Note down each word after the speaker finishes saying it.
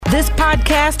This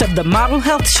podcast of the Model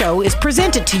Health Show is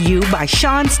presented to you by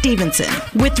Sean Stevenson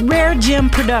with Rare Gem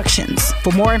Productions.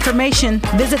 For more information,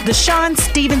 visit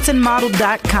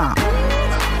theshawnstevensonmodel.com.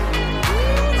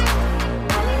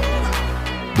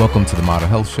 Welcome to the Model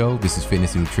Health Show. This is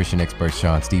fitness and nutrition expert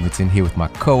Sean Stevenson here with my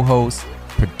co-host,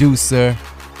 producer,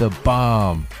 the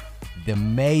bomb, the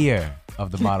mayor of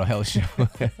the Model Health Show,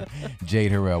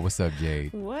 Jade Harrell. What's up,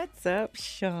 Jade? What's up,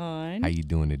 Sean? How you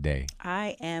doing today?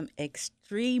 I am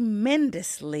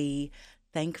tremendously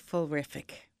thankful-rific.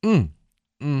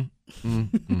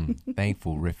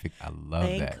 Thankful-rific. I love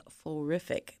that.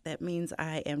 Thankful-rific. That means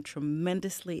I am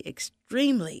tremendously,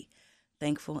 extremely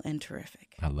thankful and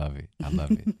terrific. I love it. I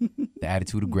love it. The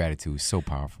attitude of gratitude is so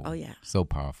powerful. Oh, yeah. So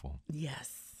powerful.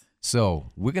 Yes. So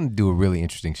we're going to do a really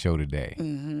interesting show today.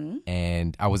 Mm-hmm.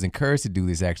 And I was encouraged to do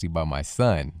this actually by my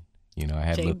son. You know, I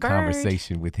had a little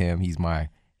conversation with him. He's my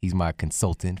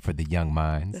consultant for the young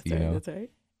minds. That's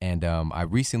right. And I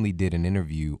recently did an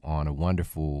interview on a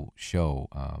wonderful show,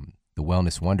 The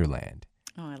Wellness Wonderland.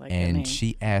 Oh, I like that And name.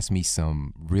 she asked me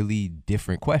some really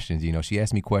different questions. You know, she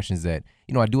asked me questions that,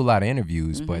 you know, I do a lot of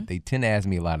interviews, but they tend to ask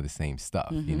me a lot of the same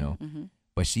stuff, you know.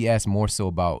 But she asked more so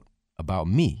about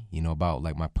me, you know, about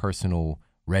like my personal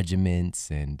regiments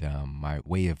and my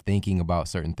way of thinking about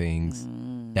certain things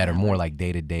that are more like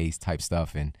day-to-day type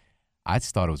stuff. And I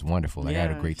just thought it was wonderful. Like, I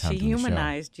had a great time doing the show. She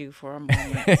humanized you for a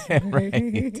moment.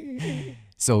 Right.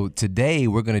 So today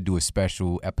we're going to do a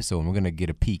special episode and we're going to get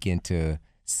a peek into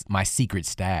my secret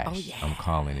stash. Oh, yeah. I'm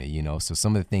calling it, you know. So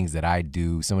some of the things that I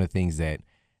do, some of the things that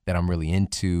I'm really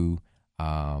into,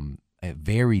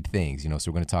 varied things, you know.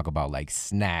 So we're going to talk about like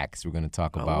snacks. We're going to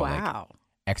talk about like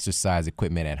exercise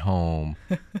equipment at home,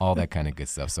 all that kind of good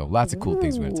stuff. So lots of cool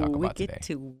things we're going to talk about today. We get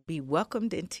to be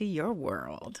welcomed into your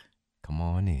world. Come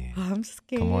on in. I'm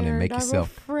scared. Come on in. Make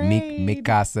yourself. Mi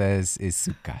casa is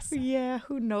su casa. Yeah,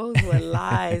 who knows what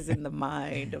lies in the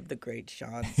mind of the great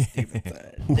Sean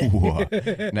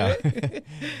Stevenson. Now,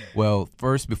 well,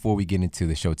 first, before we get into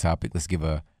the show topic, let's give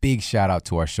a big shout out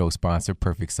to our show sponsor,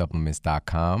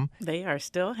 PerfectSupplements.com. They are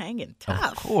still hanging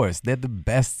tough. Of course. They're the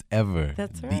best ever.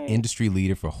 That's right. The industry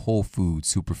leader for whole food,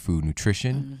 superfood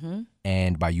nutrition.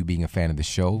 And by you being a fan of the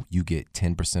show, you get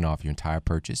 10% off your entire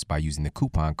purchase by using the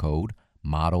coupon code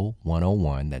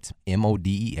MODEL101. That's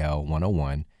MODEL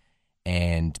 101.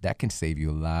 And that can save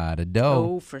you a lot of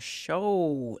dough. Oh, for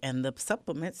sure. And the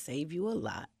supplements save you a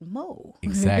lot more.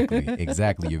 Exactly.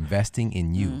 You're investing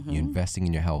in you. You're investing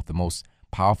in your health. The most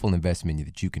powerful investment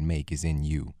that you can make is in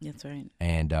you. That's right.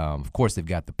 And, of course, they've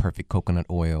got the perfect coconut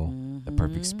oil, the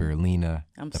perfect spirulina,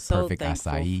 the so perfect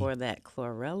thankful acai. for that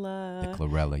chlorella. The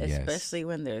chlorella, yes. Especially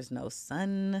when there's no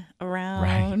sun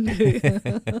around.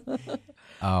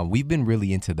 Right. We've been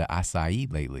really into the acai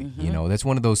lately. You know, that's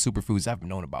one of those superfoods I've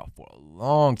known about for a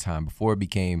long time before it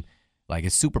became, like,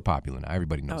 it's super popular now.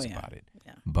 Everybody knows about it.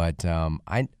 Yeah. But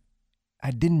I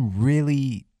didn't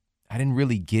really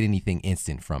get anything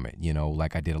instant from it, you know,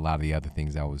 like I did a lot of the other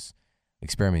things I was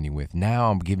experimenting with.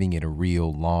 Now I'm giving it a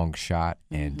real long shot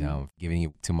and giving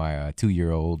it to my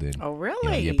 2-year-old. And, oh, really? You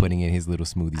know, yeah, putting in his little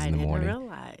smoothies in the morning. I didn't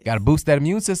realize. Got to boost that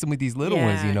immune system with these little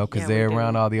ones, you know, because they're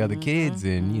around all the other kids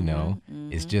and, you know,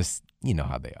 it's just, you know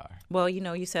how they are. Well, you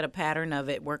know, you set a pattern of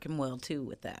it working well, too,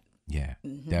 with that. Yeah,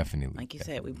 definitely. Like you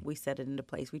said, we set it into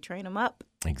place. We train them up.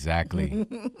 Exactly.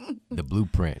 The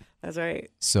blueprint. That's right.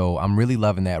 So I'm really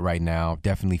loving that right now.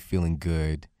 Definitely feeling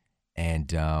good.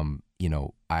 And, you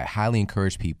know, I highly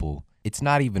encourage people. It's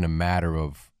not even a matter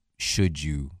of should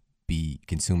you be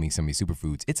consuming some of these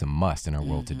superfoods. It's a must in our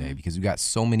world today because we've got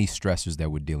so many stressors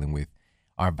that we're dealing with.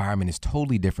 Our environment is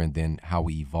totally different than how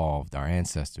we evolved, our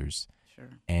ancestors.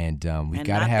 Sure. And we've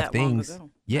got to have things,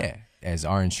 as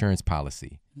our insurance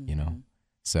policy, you know.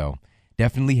 So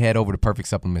definitely head over to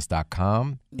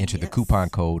perfectsupplements.com, enter the coupon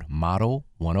code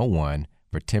MODEL101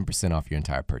 for 10% off your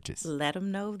entire purchase. Let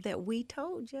them know that we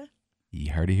told you.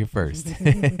 You heard it here first.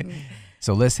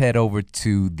 So let's head over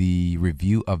to the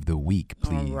review of the week,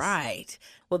 please. All right.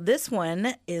 Well, this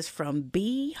one is from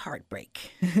B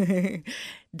Heartbreak.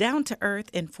 Down to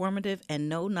earth, informative, and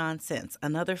no nonsense.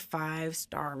 Another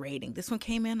 5-star rating. This one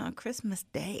came in on Christmas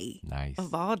Day. Nice.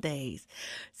 Of all days.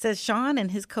 Says Sean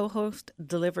and his co-host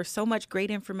deliver so much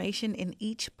great information in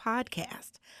each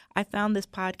podcast. I found this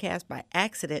podcast by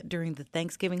accident during the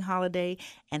Thanksgiving holiday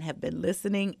and have been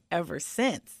listening ever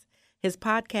since. His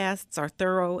podcasts are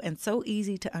thorough and so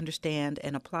easy to understand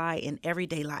and apply in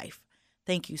everyday life.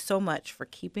 Thank you so much for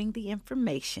keeping the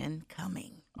information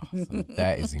coming. Awesome.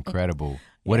 That is incredible.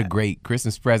 What a great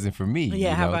Christmas present for me.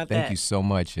 Yeah, how about that? Thank you so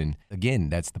much. And again,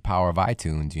 that's the power of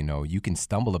iTunes. You know, you can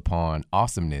stumble upon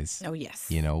awesomeness. Oh, yes.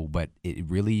 You know, but it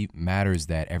really matters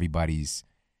that everybody's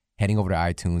heading over to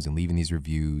iTunes and leaving these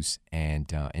reviews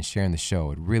and sharing the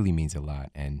show. It really means a lot.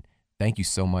 And thank you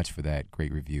so much for that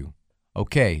great review.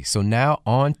 Okay, so now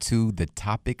on to the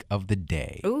topic of the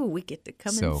day. Ooh, we get to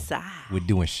come inside. We're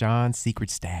doing Sean's secret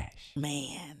stash.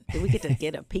 Man, do we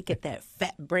get a peek at that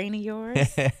fat brain of yours?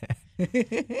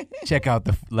 Check out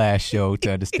the last show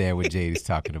to understand what Jade is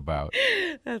talking about.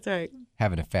 That's right.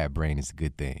 Having a fat brain is a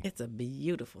good thing. It's a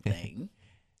beautiful thing.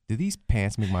 Do these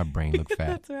pants make my brain look fat?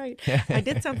 That's right. I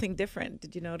did something different.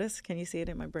 Did you notice? Can you see it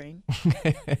in my brain?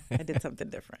 I did something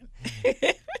different.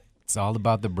 It's all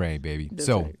about the brain, baby. That's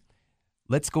so right.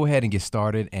 let's go ahead and get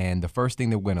started. And the first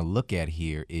thing that we're going to look at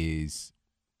here is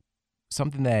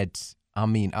something that,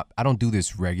 I don't do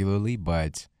this regularly,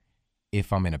 but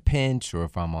if I'm in a pinch or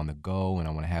if I'm on the go and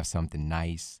I want to have something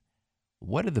nice,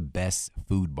 what are the best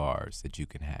food bars that you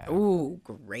can have? Ooh,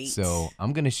 great. So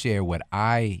I'm going to share what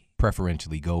I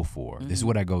preferentially go for. This is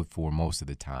what I go for most of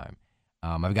the time.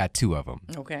 I've got two of them.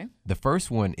 Okay. The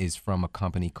first one is from a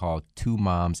company called Two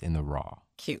Moms in the Raw.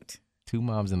 Cute. Two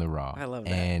Moms in the Raw. I love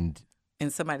that. And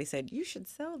somebody said, you should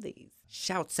sell these.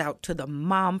 Shouts out to the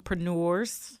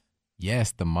mompreneurs.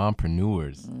 yes, the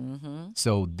mompreneurs. Mm-hmm.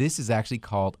 So this is actually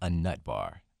called a nut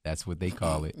bar. That's what they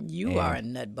call it. You are a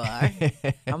nut bar.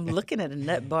 I'm looking at a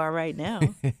nut bar right now.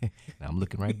 I'm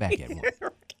looking right back at one.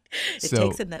 It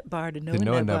takes a nut bar to know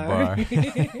a nut bar.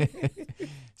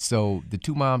 So the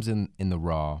Two Moms in the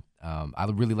Raw, I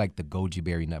really like the goji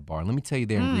berry nut bar. Let me tell you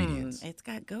their ingredients. It's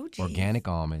got goji. Organic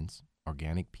almonds,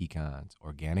 organic pecans,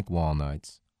 organic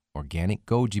walnuts, organic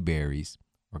goji berries,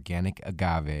 organic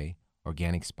agave,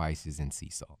 organic spices, and sea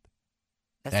salt.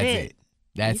 That's it.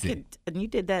 That's it. And you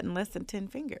did that in less than 10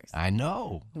 fingers. I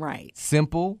know. Right.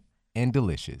 Simple and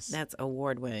delicious. That's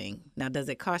award winning. Now, does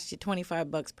it cost you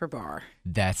 $25 per bar?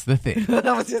 That's the thing. I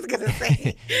was just going to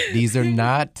say. These are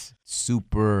not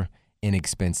super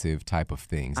inexpensive type of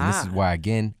things. And this is why,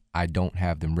 again, I don't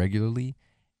have them regularly.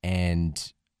 And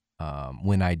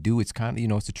when I do, it's kind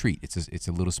of, it's a treat. It's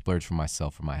a little splurge for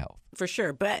myself, for my health. For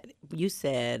sure. But you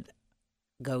said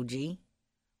goji,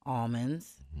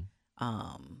 almonds.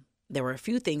 Mm-hmm. There were a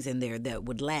few things in there that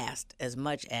would last as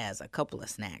much as a couple of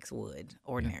snacks would,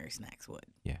 ordinary snacks would.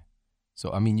 Yeah.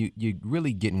 So, you're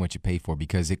really getting what you pay for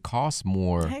because it costs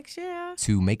more Heck yeah.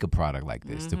 to make a product like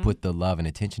this, to put the love and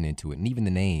attention into it. And even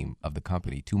the name of the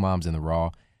company, Two Moms in the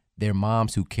Raw, they're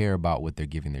moms who care about what they're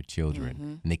giving their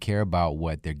children. And they care about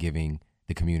what they're giving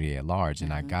the community at large.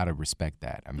 And I got to respect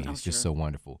that. It's just so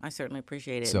wonderful. I certainly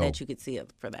appreciate it So, that you could see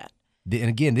it for that. And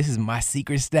again, this is my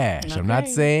secret stash. Okay. I'm not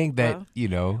saying that,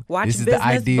 Watch this is business the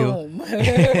ideal.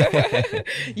 boom.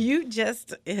 You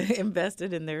just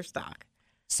invested in their stock.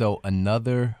 So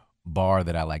another bar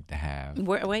that I like to have.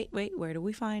 Wait, where do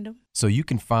we find them? So you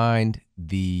can find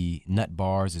the nut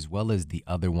bars as well as the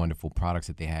other wonderful products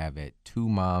that they have at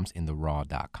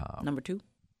twomomsintheraw.com. Number 2?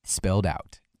 Spelled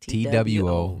out.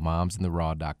 TWO,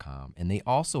 momsintheraw.com. And they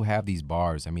also have these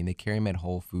bars. They carry them at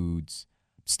Whole Foods,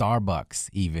 Starbucks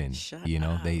even.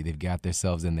 They've got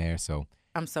themselves in there. So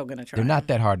I'm so gonna try. they're not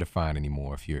that hard to find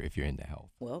anymore if you're into health.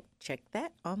 Well, check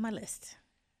that on my list.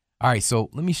 All right, so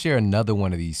let me share another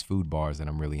one of these food bars that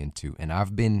I'm really into. And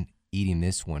I've been eating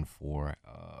this one for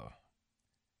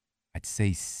I'd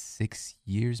say 6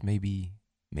 years, maybe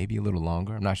a little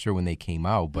longer. I'm not sure when they came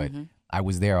out, but I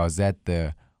was there. I was at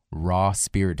the Raw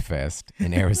Spirit Fest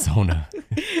in Arizona.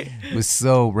 It was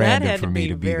so random for me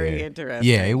to be very there. Interesting.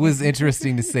 Yeah, it was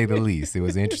interesting to say the least. It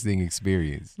was an interesting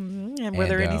experience. And were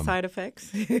there any side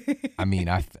effects?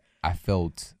 I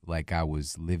felt like I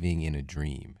was living in a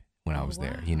dream when I was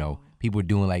there. People were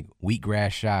doing like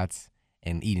wheatgrass shots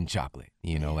and eating chocolate.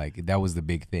 Like that was the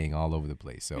big thing all over the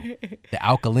place. So the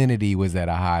alkalinity was at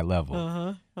a high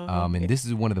level. And this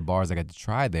is one of the bars I got to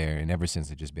try there, and ever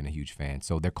since I've just been a huge fan.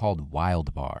 So they're called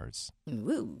Wild Bars.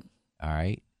 Woo. All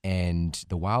right. And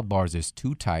the Wild Bars, there's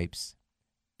 2 types.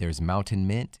 There's Mountain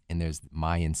Mint and there's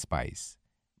Mayan Spice.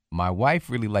 My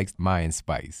wife really likes Mayan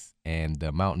Spice, and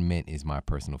the Mountain Mint is my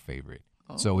personal favorite.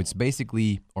 So it's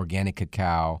basically organic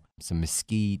cacao, some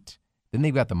mesquite. Then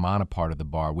they've got the mana part of the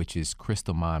bar, which is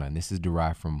crystal mana, and this is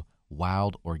derived from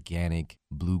wild organic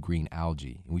blue-green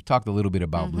algae. And we talked a little bit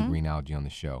about blue-green algae on the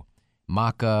show.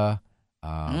 Maca,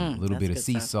 a little bit of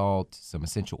sea salt, some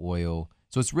essential oil.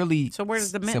 So it's really So where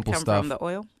does the mint simple come stuff. from? The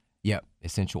oil? Yep,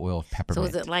 essential oil of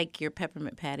peppermint. So is it like your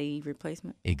peppermint patty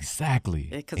replacement? Exactly.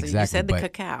 Because exactly. you said the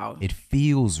But cacao. it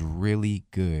feels really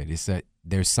good.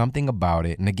 There's something about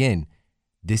it. And again,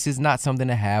 this is not something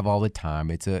to have all the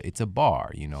time. It's a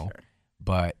bar, Sure.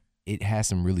 But it has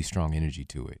some really strong energy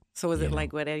to it. So is it know?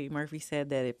 like what Eddie Murphy said,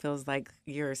 that it feels like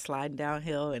you're sliding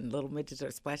downhill and little midgets are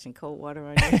splashing cold water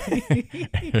on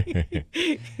you?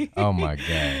 Oh my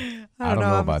God. I don't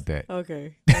know about that.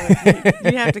 Okay.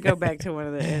 You have to go back to one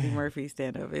of the Eddie Murphy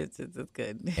stand-up. It's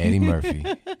good. Eddie Murphy.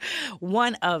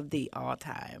 One of the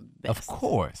all-time best. Of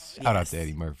course. Shout out to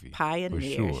Eddie Murphy. Pioneer.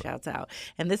 For sure. Shouts out.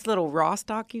 And this little Raw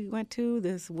stock you went to,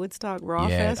 this Woodstock Raw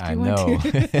Yeah, Fest I you know. went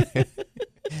to.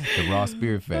 The Raw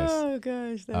Spirit Fest. Oh,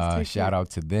 gosh. That's too shout cute. out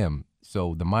to them.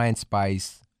 So the Mayan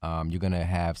spice, you're going to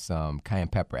have some cayenne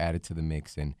pepper added to the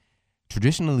mix. And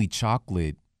traditionally,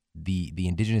 chocolate, the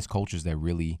indigenous cultures that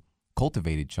really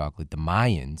cultivated chocolate, the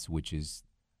Mayans, which is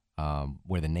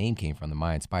where the name came from, the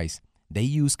Mayan spice, they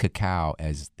used cacao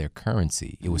as their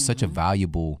currency. It was such a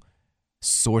valuable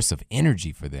source of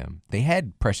energy for them. They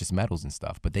had precious metals and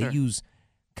stuff, but they used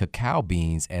cacao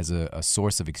beans as a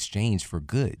source of exchange for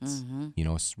goods. You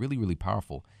know, it's really, really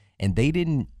powerful. And they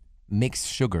didn't mix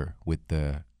sugar with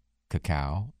the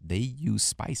cacao. They used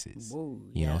spices. Whoa,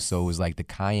 you know, so it was like the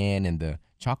cayenne and the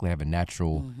chocolate have a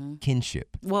natural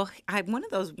kinship. Well, one of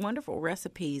those wonderful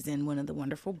recipes in one of the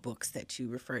wonderful books that you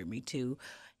referred me to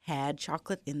had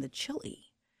chocolate in the chili.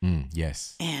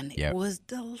 Yes. And it was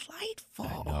delightful.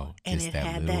 I know. And Just it that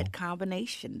had little- that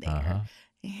combination there.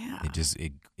 Yeah.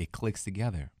 It clicks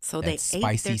together. So that they ate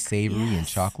spicy, their- savory, and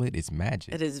yes. chocolate. It's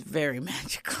magic. It is very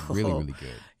magical. Really, really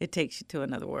good. It takes you to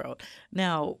another world.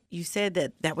 Now, you said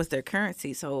that was their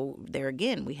currency. So there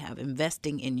again, we have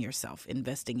investing in yourself,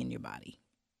 investing in your body.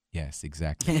 Yes,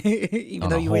 exactly. Even On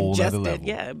though a you whole other ingested, level.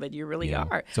 yeah, but you really Yeah.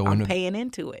 are. So I'm paying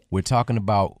into it. We're talking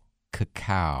about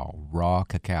cacao, raw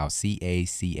cacao,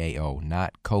 CACAO,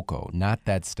 not cocoa, not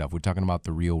that stuff. We're talking about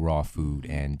the real raw food.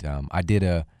 And I did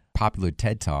a popular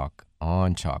TED Talk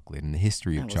on chocolate and the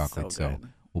history of That was chocolate. so So good.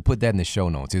 we'll put that in the show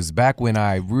notes. It was back when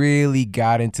I really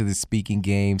got into the speaking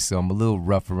game, so I'm a little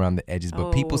rough around the edges,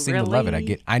 but people seem to love it.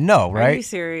 really? I know, right? Are you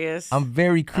serious? I'm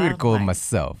very critical of my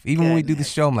myself. Even when we do the goodness.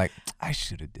 show, I'm like, I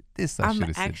should have did this. I should I'm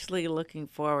have said. actually looking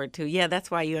forward to. Yeah, that's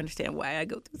why you understand why I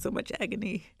go through so much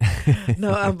agony.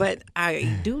 No, but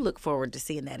I do look forward to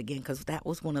seeing that again because that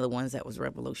was one of the ones that was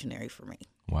revolutionary for me.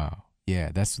 Wow.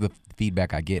 Yeah, that's the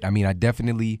feedback I get. I mean, I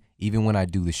definitely, even when I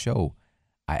do the show,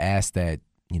 I ask that,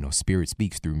 spirit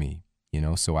speaks through me,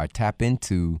 so I tap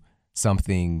into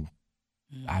something.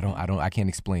 I can't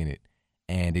explain it.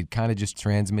 And it kind of just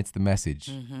transmits the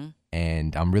message.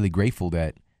 And I'm really grateful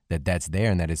that's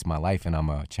there and that it's my life and I'm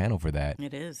a channel for that.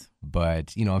 It is.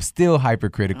 But, I'm still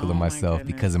hypercritical Oh, of my myself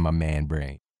goodness. because of my man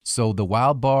brain. So the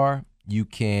Wild Bar, you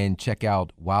can check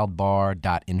out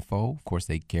wildbar.info. Of course,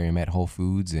 they carry them at Whole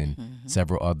Foods and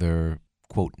several other,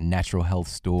 quote, natural health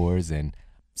stores and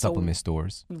supplement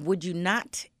stores. Would you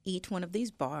not eat one of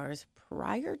these bars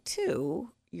prior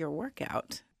to your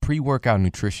workout? Pre-workout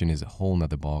nutrition is a whole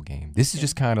nother ball game. This is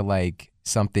just kind of like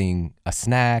something, a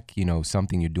snack,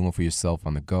 something you're doing for yourself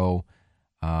on the go.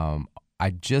 I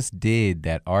just did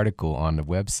that article on the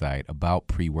website about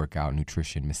pre-workout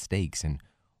nutrition mistakes. And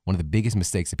one of the biggest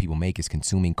mistakes that people make is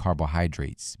consuming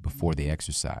carbohydrates before they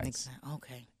exercise.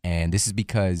 Okay. And this is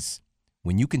because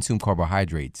when you consume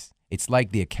carbohydrates, it's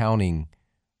like the accounting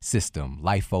system,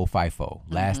 LIFO, FIFO,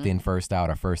 last in, first out,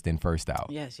 or first in, first out.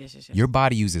 Yes. Your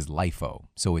body uses LIFO,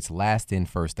 so it's last in,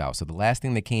 first out. So the last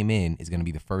thing that came in is going to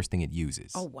be the first thing it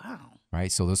uses. Oh, wow.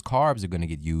 Right? So those carbs are going to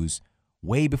get used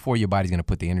way before your body's going to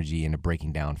put the energy into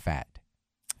breaking down fat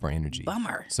for energy.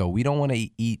 Bummer. So we don't want to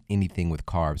eat anything with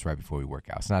carbs right before we work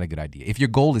out. It's not a good idea. If your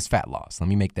goal is fat loss, let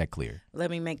me make that clear.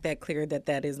 Let me make that clear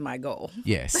that is my goal.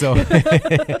 Yeah. So,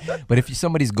 but if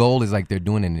somebody's goal is like they're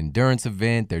doing an endurance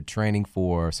event, they're training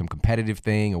for some competitive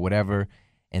thing or whatever,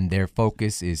 and their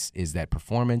focus is that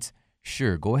performance,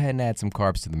 sure, go ahead and add some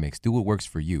carbs to the mix. Do what works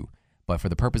for you. But for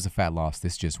the purpose of fat loss,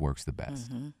 this just works the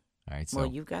best. All right. So, Well,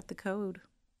 you've got the code.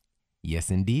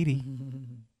 yes, indeedy.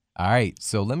 All right,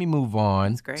 so let me move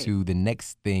on That's great. to the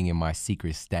next thing in my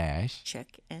secret stash.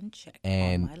 Check and check.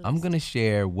 And on my I'm list. going to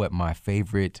share what my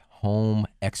favorite home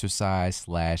exercise /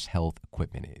 health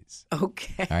equipment is.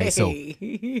 Okay. All right, so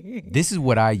this is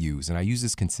what I use, and I use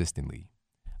this consistently.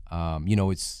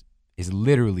 It's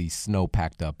literally snow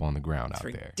packed up on the ground out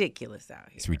there. Ridiculous out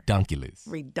here. It's redunculous.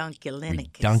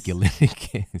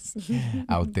 Redunculinicus.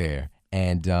 Out there.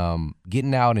 And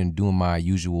getting out and doing my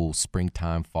usual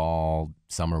springtime, fall,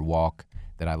 summer walk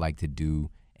that I like to do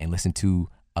and listen to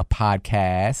a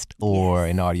podcast or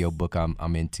an audiobook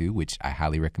I'm into, which I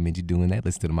highly recommend you doing that.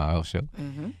 Listen to my health show.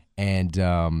 And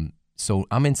so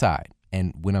I'm inside.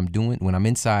 And when I'm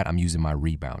inside, I'm using my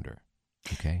rebounder.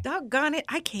 Okay. Doggone it.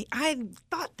 I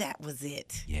thought that was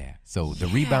it. Yeah. So the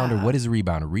rebounder, what is a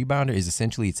rebounder? Rebounder is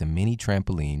essentially, it's a mini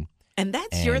trampoline. And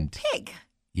that's your And pick.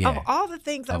 yeah, Of all the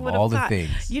things I of would all have the thought.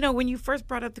 things. You know, when you first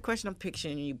brought up the question, I'm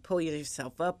picturing you pull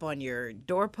yourself up on your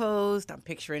doorpost. I'm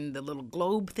picturing the little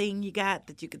globe thing you got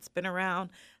that you could spin around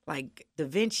like Da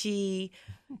Vinci.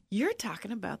 You're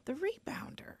talking about the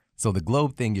rebounder. So the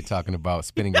globe thing you're talking about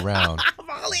spinning around, I'm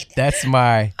all in. that's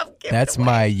my I'm giving it away.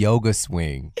 my yoga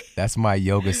swing. That's my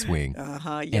yoga swing.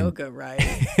 Yoga, right?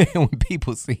 When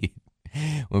people see it,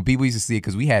 when people used to see it,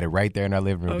 because we had it right there in our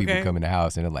living room, people Okay. come in the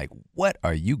house and they're like, "What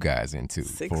are you guys into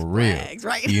Six for real?" Flags,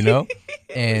 right? You know.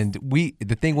 And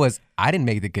the thing was, I didn't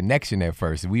make the connection at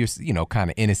first. We were, kind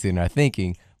of innocent in our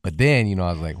thinking. But then,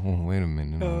 I was like, oh, wait a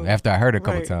minute. After I heard it a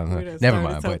couple right. times, We done never started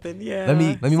mind. But something. Yeah. let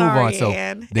me move Sorry, on. So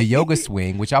Ann. the yoga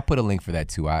swing, which I'll put a link for that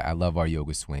too. I love our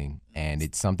yoga swing. And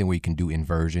it's something where you can do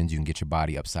inversions. You can get your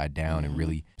body upside down and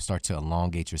really start to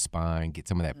elongate your spine, get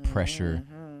some of that pressure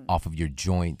off of your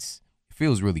joints. It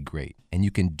feels really great. And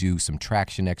you can do some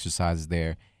traction exercises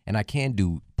there. And I can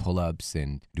do pull-ups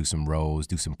and do some rows,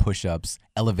 do some push-ups,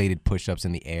 elevated push-ups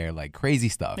in the air, like crazy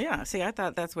stuff. Yeah, see, I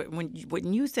thought that's when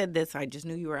you said this, I just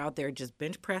knew you were out there just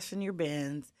bench pressing your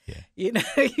bins. Yeah.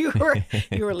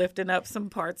 You were lifting up some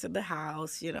parts of the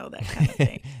house, that kind of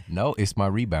thing. No, it's my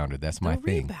rebounder. That's my The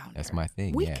thing. rebounder. That's my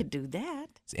thing. We yeah. could do that.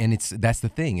 And that's the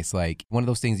thing. It's like one of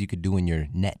those things you could do in your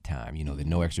net time, the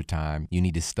no extra time. You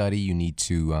need to study. You need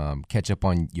to catch up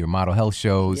on your model health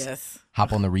shows. Yes.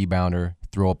 Hop on the rebounder,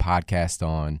 throw a podcast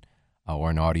on or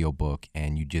an audiobook,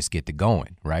 and you just get to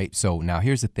going, right? So now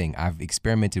here's the thing. I've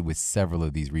experimented with several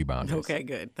of these rebounders. Okay,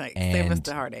 good. Thanks. Save us And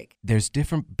the heartache. there's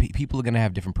different people are going to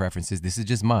have different preferences. This is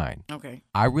just mine. Okay.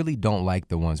 I really don't like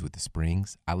the ones with the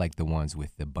springs. I like the ones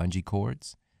with the bungee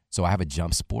cords. So I have a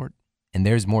jump sport, and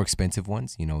there's more expensive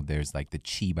ones. There's like the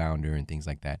Chi Bounder and things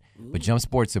like that. But jump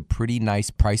sport's a pretty nice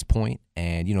price point,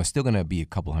 and it's still going to be a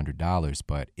couple $100s,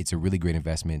 but it's a really great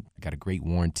investment. Got a great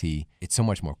warranty. It's so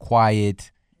much more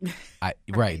quiet.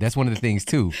 Right. That's one of the things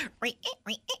too.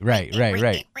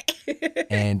 Right.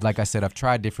 And like I said, I've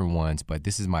tried different ones, but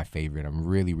this is my favorite. I'm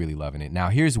really, really loving it. Now,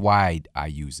 here's why I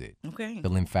use it. Okay. The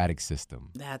lymphatic system.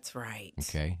 That's right.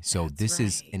 Okay. So That's this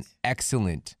is an right.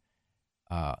 excellent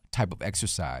type of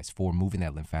exercise for moving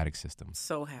that lymphatic system.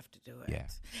 So have to do it. Yeah.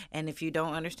 And if you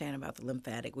don't understand about the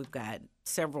lymphatic, we've got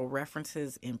several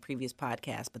references in previous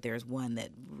podcasts, but there's one that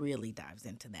really dives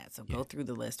into that. So go through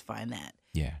the list, find that.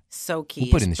 Yeah. So key.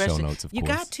 We'll put it in the show especially- notes, of You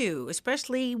course. got to,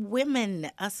 especially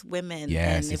us women.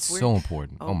 Yes, and it's if we're- so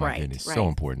important. Oh, my right, goodness, right. so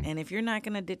important. And if you're not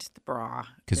going to ditch the bra.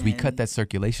 Because we then- cut that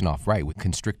circulation off, right, with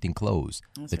constricting clothes.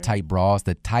 That's The right. tight bras,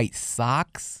 the tight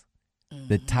socks,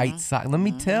 the tight socks. Let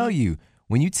me tell you,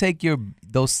 when you take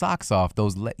those socks off,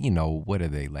 those, what are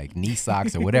they, like knee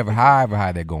socks or whatever, however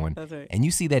high they're going, That's right. and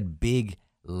you see that big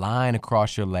line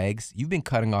across your legs, you've been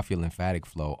cutting off your lymphatic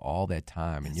flow all that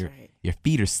time, and That's right. your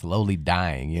feet are slowly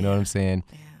dying, you know what I'm saying?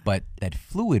 Yeah. But that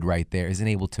fluid right there isn't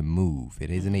able to move. It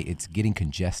isn't. It's getting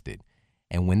congested.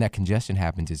 And when that congestion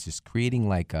happens, it's just creating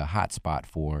like a hot spot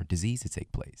for disease to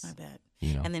take place. I bet.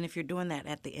 And then if you're doing that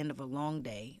at the end of a long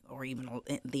day or even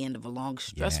at the end of a long,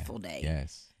 stressful day,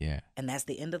 Yes. Yeah. and that's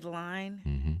the end of the line,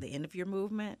 Mm-hmm. the end of your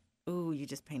movement, ooh, you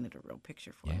just painted a real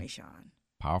picture for me, Sean.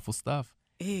 Powerful stuff.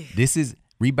 Ew.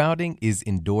 Rebounding is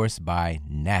endorsed by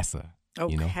NASA.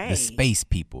 Okay. The space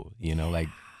people. Like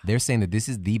they're saying that this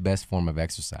is the best form of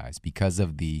exercise because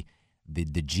of the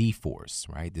G force,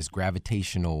 right? This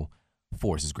gravitational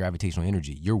force, this gravitational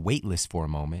energy. You're weightless for a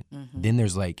moment. Then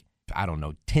there's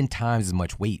 10 times as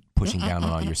much weight pushing down on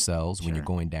all your cells when you're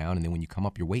going down. And then when you come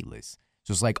up, you're weightless.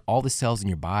 So it's like all the cells in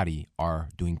your body are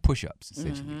doing push-ups,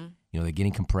 essentially. They're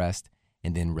getting compressed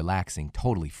and then relaxing,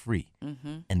 totally free.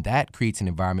 And that creates an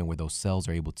environment where those cells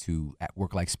are able to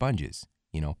work like sponges,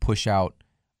 push out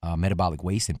metabolic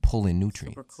waste and pull in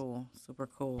nutrients. Super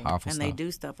cool. Powerful and stuff. they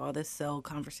do stuff, all this cell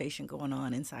conversation going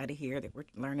on inside of here that we're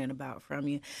learning about from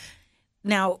you.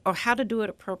 Now, or how to do it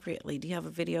appropriately. Do you have a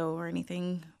video or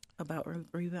anything about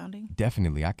rebounding?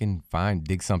 Definitely. I can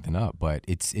dig something up, but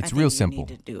it's I think real you simple.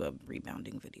 need to do a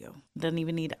rebounding video. Doesn't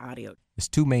even need audio. There's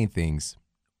two main things.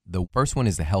 The first one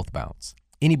is the health bounce.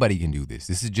 Anybody can do this.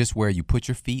 This is just where you put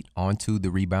your feet onto the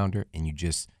rebounder and you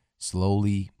just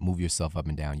slowly move yourself up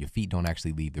and down. Your feet don't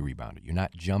actually leave the rebounder. You're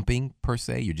not jumping per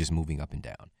se. You're just moving up and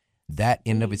down. That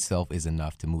in of itself is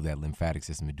enough to move that lymphatic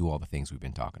system and do all the things we've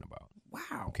been talking about.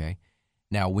 Wow. Okay.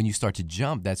 Now, when you start to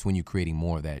jump, that's when you're creating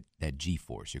more of that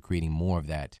G-force. You're creating more of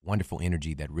that wonderful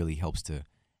energy that really helps to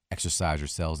exercise your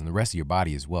cells and the rest of your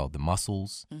body as well. The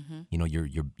muscles,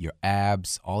 your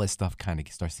abs, all that stuff kind of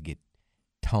starts to get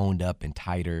toned up and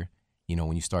tighter,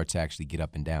 when you start to actually get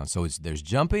up and down. So there's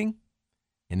jumping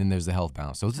and then there's the health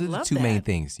balance. So those are the love two main that.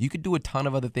 things. You could do a ton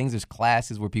of other things. There's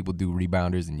classes where people do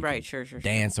rebounders and you Right, can sure.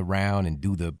 dance around and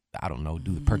do the, I don't know,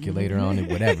 do the percolator on it,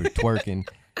 whatever, twerking.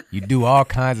 You do all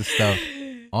kinds of stuff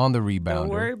on the rebounder. Don't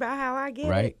worry about how I get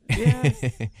right? it. Yes.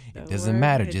 It doesn't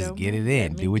matter. Just get it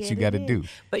in. Do what you got to do.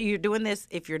 But you're doing this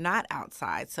if you're not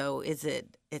outside. So it's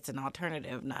an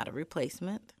alternative, not a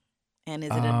replacement? And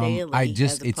is it a daily?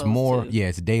 It's more,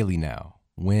 it's daily now.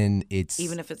 When it's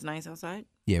even if it's nice outside?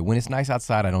 Yeah, when it's nice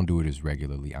outside, I don't do it as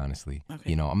regularly, honestly. Okay.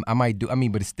 You know, I might do,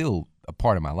 but it's still a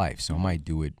part of my life. So I might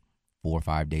do it 4 or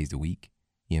 5 days a week,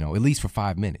 you know, at least for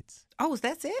 5 minutes. Oh,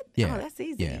 that's it? Yeah. Oh, that's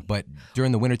easy. Yeah, but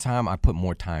during the wintertime, I put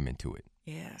more time into it.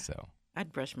 Yeah. So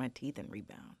I'd brush my teeth and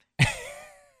rebound.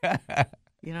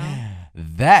 You know?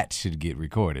 That should get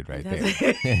recorded right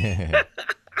there.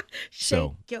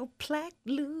 Shake your plaque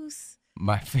loose.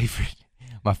 My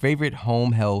favorite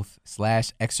home health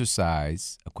 /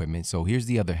 exercise equipment. So here's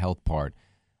the other health part.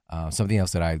 Something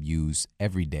else that I use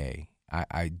every day.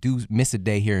 I do miss a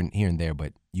day here and there,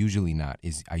 but usually not.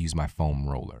 Is I use my foam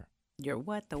roller. Your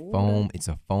what? The water? Foam. It's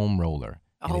a foam roller.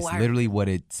 And it's literally what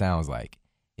it sounds like.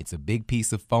 It's a big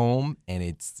piece of foam, and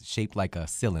it's shaped like a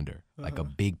cylinder, like a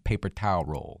big paper towel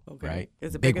roll, right?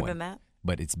 Is it big bigger one. than that?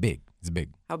 But it's big. It's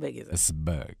big. How big is it? It's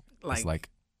big.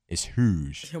 It's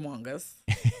huge. Humongous.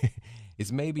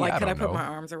 It's maybe, like, I don't know. could I put my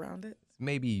arms around it?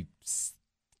 Maybe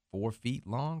 4 feet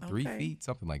long, 3 feet,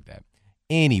 something like that.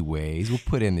 Anyways, we'll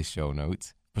put in the show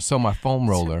notes. So my foam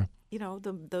roller. You know,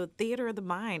 the theater of the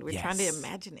mind. We're trying to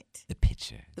imagine it. The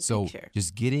picture.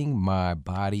 Just getting my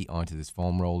body onto this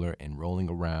foam roller and rolling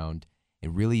around. It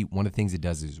really, one of the things it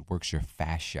does is works your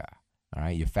fascia. All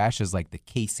right. Your fascia is like the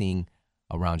casing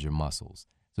around your muscles.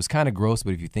 So it's kind of gross,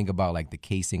 but if you think about like the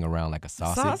casing around like a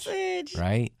sausage.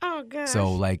 Right? Oh, gosh.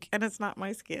 So like. And it's not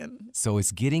my skin. So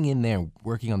it's getting in there and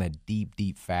working on that deep,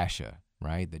 deep fascia,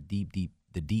 right? The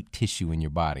deep tissue in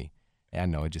your body. I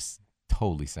know it just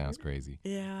totally sounds crazy.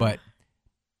 Yeah. But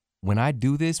when I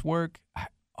do this work, I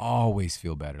always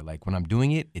feel better. Like when I'm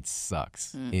doing it, it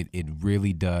sucks. It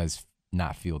really does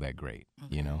not feel that great,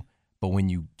 you know? But when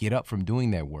you get up from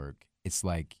doing that work, it's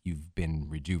like you've been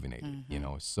rejuvenated, you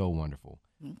know? It's so wonderful.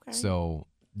 Okay. So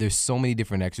there's so many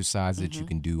different exercises that you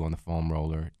can do on the foam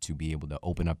roller to be able to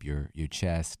open up your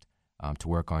chest, to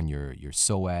work on your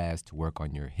psoas, to work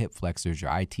on your hip flexors,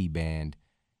 your IT band,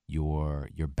 your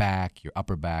back, your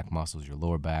upper back muscles, your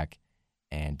lower back.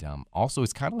 And also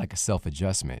it's kind of like a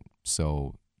self-adjustment.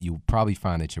 So you'll probably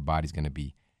find that your body's going to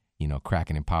be, you know,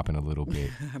 cracking and popping a little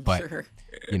bit. I'm but, sure.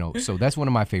 You know, so that's one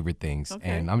of my favorite things. Okay.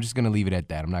 And I'm just going to leave it at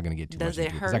that. I'm not going to get too Does much it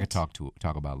into it because I could hurt?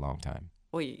 talk about a long time.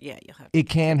 Well, yeah, you'll have It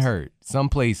can hurt some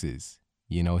places,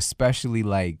 you know, especially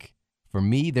like for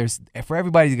me, for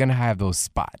everybody's going to have those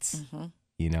spots,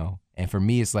 you know, and for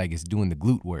me, it's like it's doing the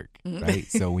glute work, right?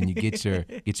 So when you get your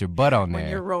butt on there. When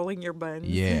you're rolling your buns.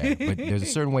 Yeah, but there's a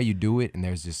certain way you do it, and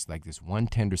there's just like this one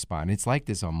tender spot. And it's like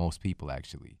this on most people,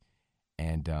 actually.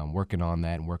 And working on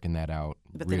that and working that out.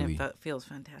 But really, then it feels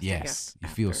fantastic. Yes, you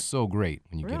feel so great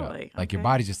when you get up. Really? Like your Okay.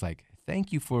 body's just like,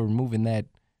 thank you for removing that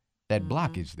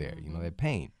blockage there, you know, that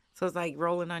pain. So it's like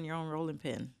rolling on your own rolling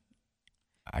pin.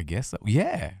 I guess so.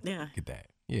 Yeah. Yeah. Look at that.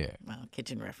 Yeah. Well,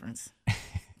 kitchen reference.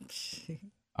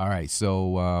 All right.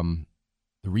 So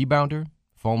the rebounder,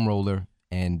 foam roller,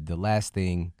 and the last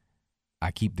thing,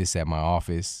 I keep this at my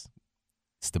office,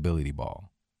 stability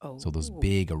ball. Oh. So those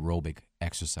big aerobic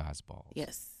exercise balls.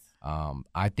 Yes.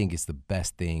 I think it's the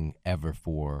best thing ever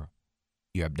for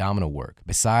your abdominal work.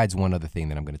 Besides one other thing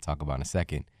that I'm going to talk about in a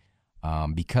second,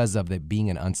 because of it being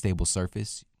an unstable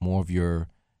surface, more of your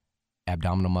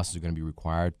abdominal muscles are going to be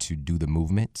required to do the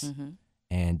movements.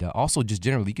 And also just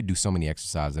generally, you could do so many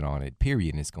exercises on it,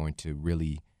 period, and it's going to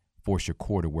really force your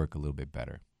core to work a little bit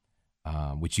better,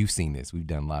 which you've seen this. We've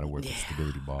done a lot of work with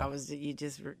stability ball.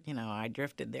 I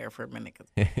drifted there for a minute.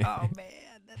 Oh,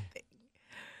 man, that thing.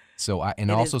 So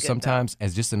also sometimes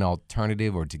as just an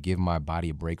alternative or to give my body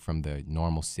a break from the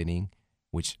normal sitting,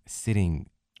 which sitting,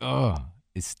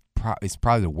 it's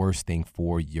probably the worst thing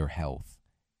for your health,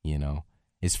 you know,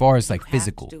 as far as like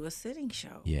physical. You have to do a sitting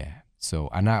show. Yeah. So,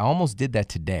 and I almost did that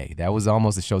today. That was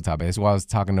almost a show topic. That's why I was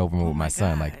talking over with my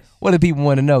son. gosh. Like, what do people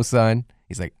want to know, son?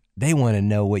 He's like, they want to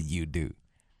know what you do.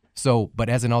 So, but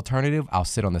as an alternative, I'll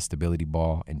sit on the stability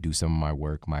ball and do some of my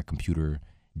work, my computer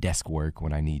desk work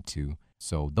when I need to.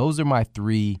 So those are my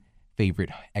 3 favorite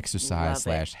exercise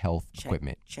 / health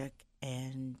equipment. Check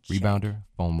and Rebounder,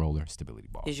 foam roller, stability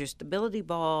ball. Is your stability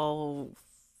ball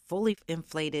fully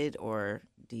inflated, or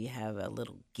do you have a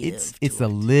little give? It's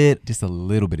to just a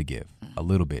little bit of give, a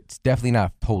little bit. It's definitely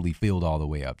not totally filled all the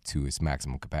way up to its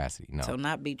maximum capacity. No, So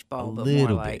not beach ball, a but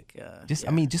little more bit. like Just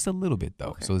I mean, just a little bit though.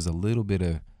 Okay. So there's a little bit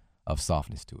of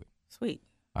softness to it. Sweet.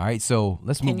 All right, so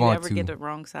let's move Can you on ever to. get the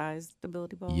wrong size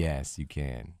stability ball? Yes, you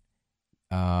can.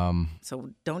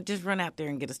 So don't just run out there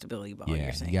and get a stability ball. Yeah,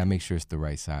 You're saying. you gotta make sure it's the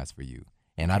right size for you.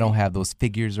 And I don't have those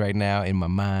figures right now in my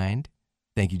mind.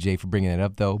 Thank you, Jay, for bringing it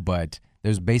up though. But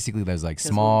there's like 'Cause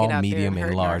we'll small, get out there medium, and and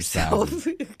hurt large ourselves.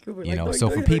 sizes. We're You know, like, so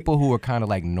 "Look, for look, people who are kind of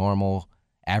like normal,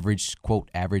 average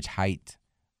height,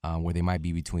 where they might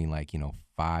be between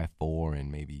 5'4"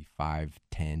 and maybe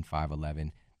 5'10",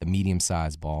 5'11", the medium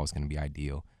sized ball is going to be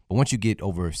ideal. But once you get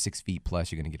over 6 feet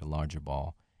plus, you're going to get a larger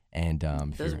ball. And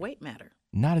does weight matter?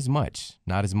 Not as much.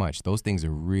 Those things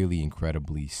are really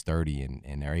incredibly sturdy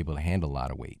and they're able to handle a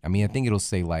lot of weight. I mean, I think it'll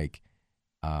say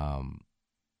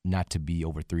not to be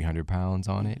over 300 pounds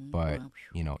on it, but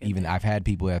even I've had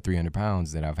people at 300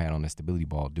 pounds that I've had on a stability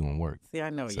ball doing work. See,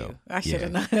 I know So, you. I should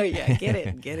have known. Yeah, get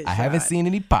it. I haven't shot. seen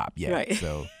any pop yet. Right.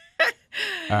 So,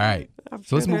 all right. I'm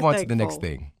So let's sure move they're on to the next thankful.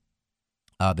 thing.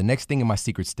 The next thing in my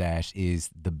secret stash is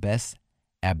the best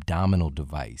abdominal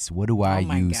device. What do I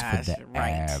my use gosh, for the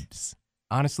right. abs?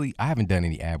 Honestly, I haven't done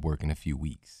any ab work in a few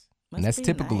weeks. And Must that's be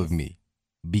typical of nice. me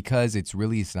because it's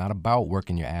not about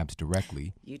working your abs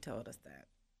directly. You told us that.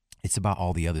 It's about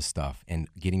all the other stuff and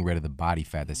getting rid of the body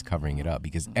fat that's covering it up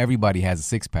because everybody has a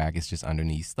six pack. It's just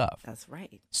underneath stuff. That's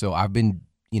right. So I've been,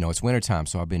 it's wintertime.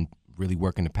 So I've been really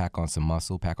working to pack on some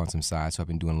muscle, pack on some size. So I've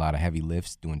been doing a lot of heavy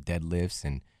lifts, doing deadlifts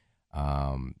and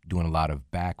doing a lot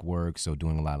of back work. So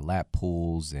doing a lot of lat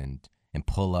pulls and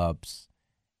pull-ups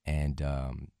and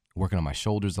working on my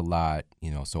shoulders a lot,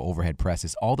 so overhead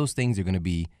presses. All those things are going to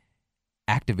be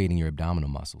activating your abdominal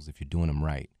muscles if you're doing them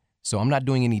right. So I'm not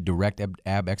doing any direct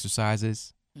ab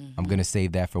exercises. I'm going to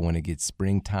save that for when it gets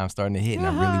springtime starting to hit and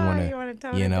I really want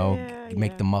to,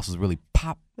 make the muscles really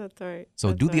pop. That's right.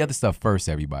 So do the other stuff first,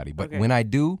 everybody. But when I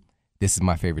do, this is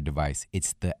my favorite device.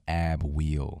 It's the ab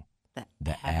wheel.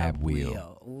 The ab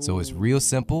wheel. So it's real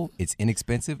simple. It's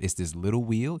inexpensive. It's this little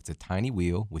wheel. It's a tiny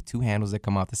wheel with two handles that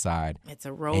come out the side. It's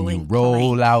a rolling And you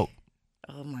roll plank. out.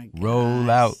 Oh my god. Roll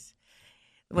out.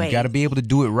 Wait. You got to be able to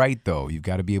do it right, though. You've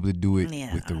got to be able to do it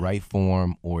Yeah. with the right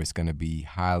form or it's going to be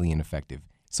highly ineffective.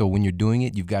 So when you're doing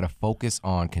it, you've got to focus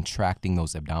on contracting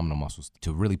those abdominal muscles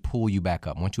to really pull you back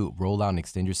up. Once you roll out and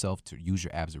extend yourself, to use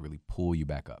your abs to really pull you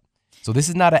back up. So this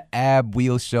is not an ab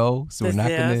wheel show, so we're not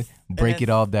going to break it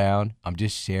all down. I'm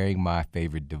just sharing my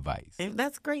favorite device.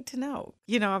 That's great to know.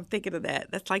 I'm thinking of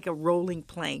that. That's like a rolling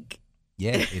plank.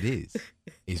 Yeah, it is.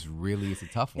 It's a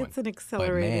tough one. It's an But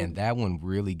accelerated. man, that one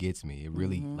really gets me. It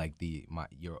really like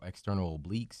your external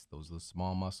obliques, those little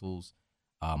small muscles,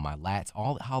 my lats,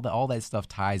 all that stuff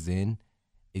ties in.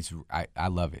 I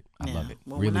love it. I love it.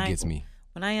 Well, Really gets me.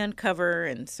 When I uncover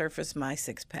and surface my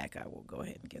six pack, I will go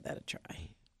ahead and give that a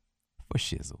try. For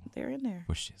shizzle. They're in there.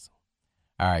 For shizzle.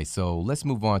 All right, so let's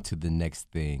move on to the next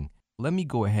thing. Let me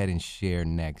go ahead and share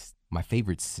next my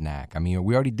favorite snack. I mean,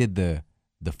 we already did the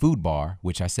food bar,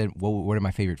 which I said, what are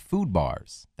my favorite food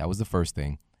bars? That was the first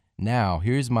thing. Now,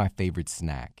 here's my favorite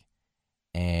snack.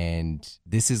 And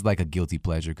this is like a guilty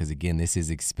pleasure because, again, this is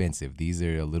expensive. These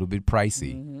are a little bit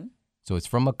pricey. Mm-hmm. So it's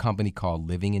from a company called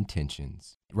Living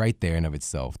Intentions. Right there in of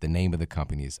itself, the name of the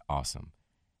company is awesome.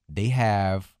 They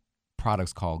have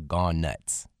products called Gone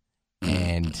Nuts.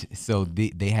 And so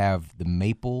they have the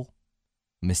maple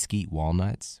mesquite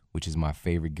walnuts, which is my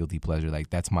favorite guilty pleasure. Like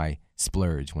that's my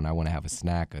splurge when I want to have a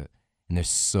snack. And they're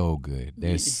so good.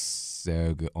 They're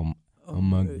so good. Oh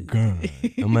my God.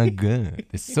 Oh my God.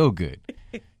 They're so good.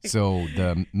 So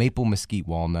the maple mesquite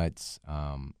walnuts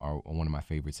are one of my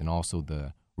favorites. And also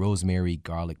the rosemary,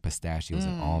 garlic, pistachios,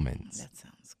 and almonds. That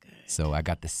sounds good. So I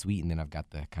got the sweet and then I've got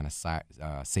the kind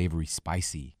of savory,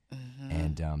 spicy.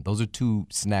 And those are two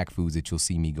snack foods that you'll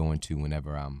see me going to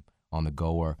whenever I'm on the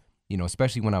go or,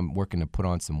 especially when I'm working to put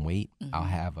on some weight, I'll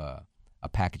have a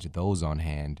package of those on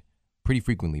hand pretty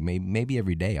frequently. Maybe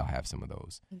every day I'll have some of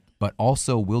those. But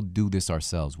also we'll do this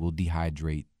ourselves. We'll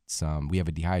dehydrate some. We have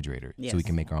a dehydrator so we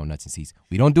can make our own nuts and seeds.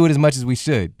 We don't do it as much as we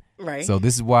should. Right. So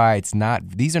this is why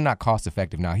these are not cost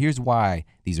effective. Now here's why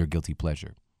these are guilty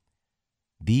pleasure.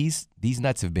 These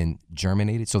nuts have been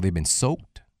germinated, so they've been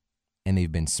soaked and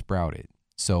they've been sprouted.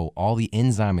 So all the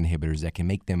enzyme inhibitors that can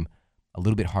make them a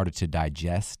little bit harder to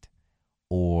digest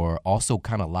or also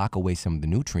kind of lock away some of the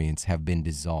nutrients have been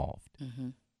dissolved.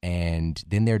 And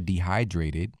then they're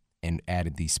dehydrated and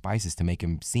added these spices to make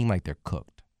them seem like they're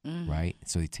cooked, right?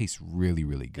 So they taste really,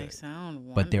 really good. They sound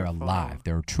wonderful. But they're alive.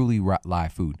 They're truly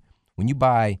live food. When you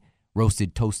buy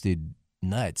roasted, toasted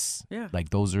nuts, Yeah. like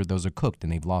those are cooked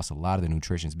and they've lost a lot of the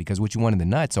nutrition, because what you want in the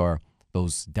nuts are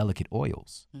those delicate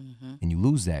oils, and you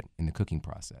lose that in the cooking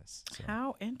process. So.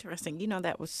 How interesting.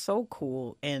 That was so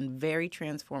cool and very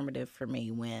transformative for me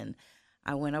when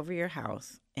I went over your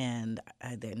house and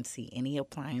I didn't see any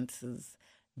appliances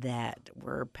that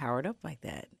were powered up like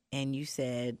that. And you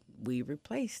said we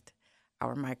replaced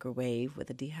our microwave with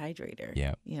a dehydrator.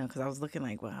 Yeah. Because I was looking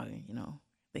like, wow,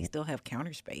 they still have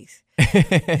counter space.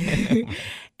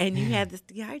 And you had this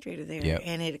dehydrator there. Yep.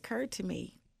 And it occurred to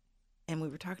me, and we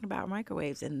were talking about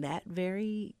microwaves, and I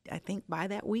think by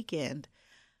that weekend,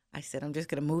 I said, I'm just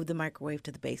going to move the microwave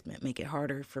to the basement, make it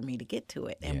harder for me to get to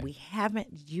it. And we haven't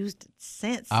used it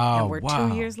since. And we're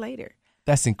 2 years later.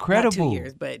 That's incredible. Not 2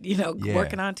 years, but,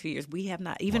 working on 2 years. We have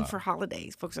not, even for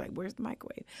holidays, folks are like, where's the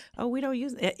microwave? Oh, we don't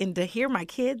use it. And to hear my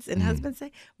kids and husband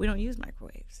say, we don't use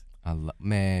microwaves.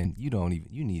 Man, you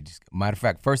need just, matter of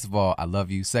fact, first of all, I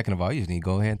love you. Second of all, you just need to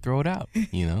go ahead and throw it out,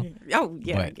 Oh,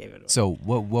 yeah, but, I gave it away. So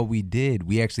what we did,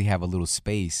 we actually have a little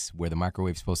space where the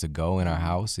microwave's supposed to go in our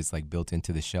house. It's like built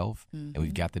into the shelf, and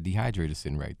we've got the dehydrator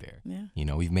sitting right there.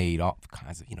 Yeah. We've made all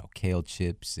kinds of, kale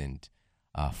chips and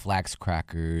flax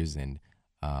crackers and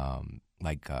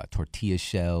tortilla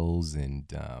shells and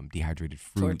dehydrated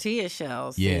fruit. Tortilla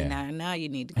shells. Yeah. See, now you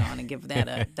need to go on and give that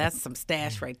up. That's some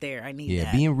stash right there. I need that.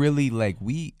 Yeah, being really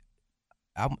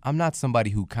I'm not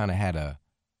somebody who kind of had a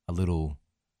little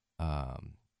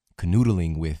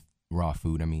canoodling with raw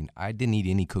food. I mean, I didn't eat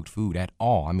any cooked food at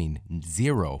all. I mean,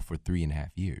 zero for 3.5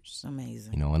 years.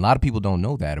 Amazing. And a lot of people don't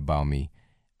know that about me.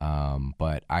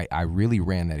 But I really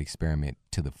ran that experiment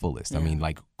to the fullest. Yeah. I mean,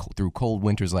 through cold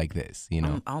winters like this,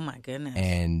 Oh my goodness.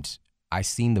 And I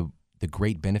seen the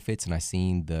great benefits, and I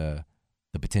seen the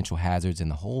potential hazards and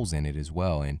the holes in it as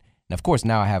well. And of course,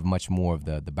 now I have much more of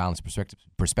the balanced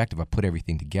perspective. I put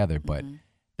everything together, but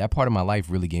that part of my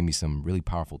life really gave me some really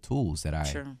powerful tools that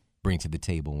I bring to the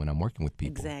table when I'm working with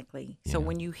people. Exactly. So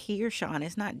when you hear Sean,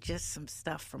 it's not just some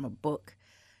stuff from a book.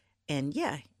 And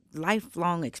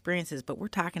lifelong experiences, but we're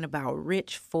talking about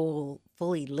rich,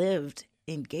 fully lived,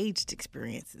 engaged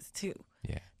experiences too.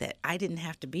 Yeah. That I didn't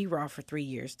have to be raw for 3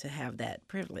 years to have that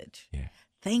privilege. Yeah.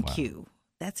 Thank you.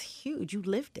 That's huge. You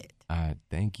lived it.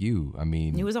 Thank you. I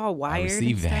mean, it was all wired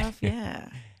and stuff. Yeah.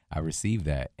 I received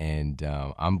that, and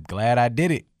I'm glad I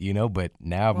did it. But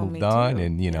now I've moved on, too.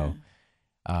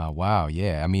 and wow,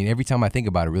 yeah. I mean, every time I think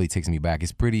about it, it really takes me back.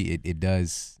 It's pretty. It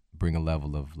does bring a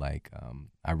level of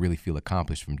I really feel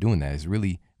accomplished from doing that. It's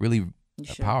really, really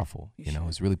powerful.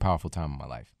 It's a really powerful time in my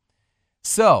life.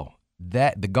 So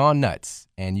the Gone Nuts,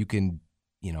 and you can,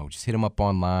 just hit them up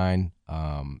online.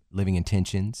 Living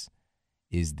Intentions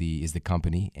is the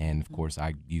company, and of course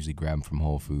I usually grab them from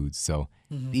Whole Foods. So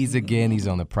these are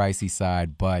on the pricey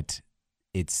side, but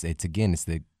it's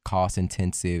the cost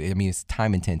intensive. I mean, it's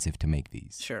time intensive to make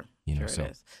these. Sure. Sure it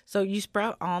is. So you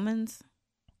sprout almonds?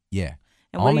 Yeah.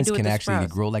 And what do you almonds do with can the actually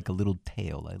sprouts? grow like a little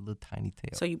tail, like a little tiny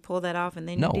tail. So you pull that off and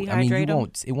then No, you dehydrate I mean,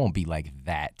 them? it won't be like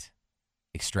that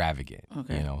extravagant.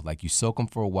 Okay. Like you soak them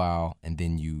for a while and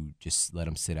then you just let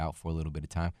them sit out for a little bit of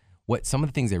time. Some of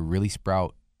the things that really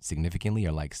sprout significantly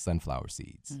are like sunflower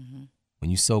seeds. Mm-hmm. When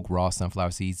you soak raw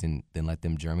sunflower seeds and then let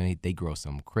them germinate, they grow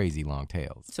some crazy long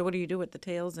tails. So what do you do with the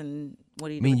tails and what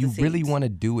do you I mean, do you with the really seeds? want to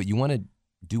do it. You want to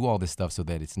do all this stuff so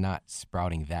that it's not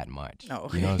sprouting that much. Oh.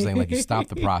 You know what I'm saying? Like you stop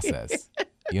the process.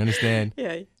 You understand?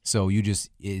 Yeah. So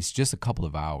it's just a couple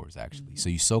of hours actually. So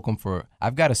you soak them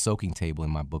I've got a soaking table in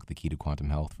my book, The Key to Quantum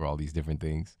Health, for all these different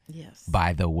things. Yes.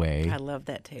 By the way. I love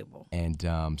that table. And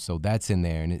so that's in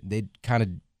there, and it kind of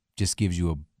just gives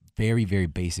you a very, very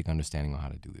basic understanding on how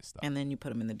to do this stuff. And then you put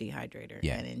them in the dehydrator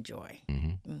and enjoy.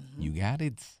 Mm-hmm. You got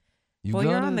it.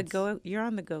 You're on the go. You're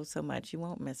on the go so much, you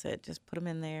won't miss it. Just put them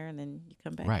in there, and then you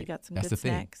come back. Right. You got some That's good the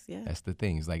thing. snacks. Yeah. That's the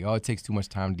thing. It's like, it takes too much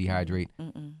time to dehydrate.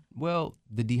 Mm-mm. Well,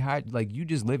 you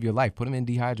just live your life. Put them in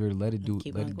dehydrator. Let it do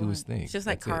its thing. It's just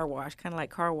like car wash, kind of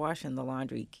like car wash and the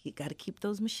laundry. You got to keep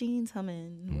those machines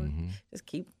humming. Mm-hmm. Just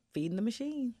keep feeding the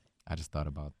machine. I just thought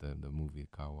about the movie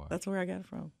Car Wash. That's where I got it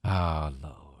from. Oh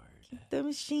Lord. Keep the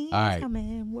machines All right.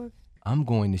 humming. Work. I'm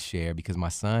going to share because my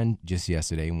son just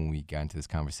yesterday when we got into this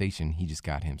conversation, he just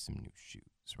got him some new shoes,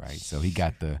 right? So he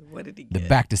got the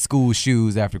back to school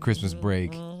shoes after Christmas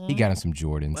break. Mm-hmm. He got him some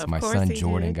Jordans. Well, my of course son he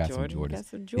Jordan did. got some Jordan Jordans. got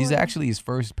some These are Jordans. actually his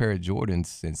first pair of Jordans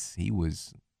since he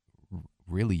was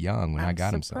really young when I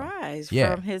got him some. Surprised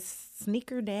Yeah. from his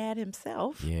sneaker dad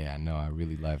himself. Yeah, I know. I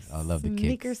love the kicks.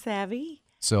 Sneaker savvy.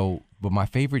 So, but my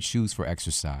favorite shoes for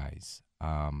exercise,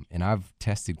 and I've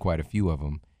tested quite a few of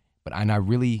them, and I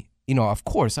really, of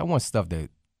course, I want stuff that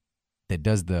that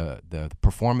does the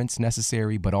performance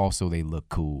necessary, but also they look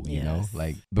cool, you know? Yes.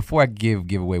 Like, before I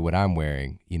give away what I'm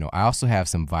wearing, you know, I also have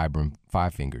some Vibram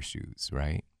 5-finger shoes,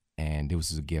 right? And it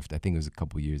was a gift. I think it was a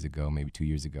couple years ago, maybe 2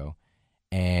 years ago.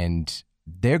 And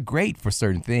they're great for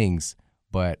certain things,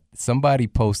 but somebody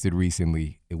posted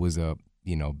recently, it was a,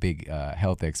 you know, big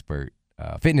health expert,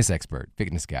 fitness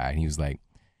guy, and he was like,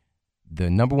 the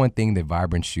number one thing that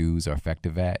Vibrant shoes are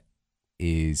effective at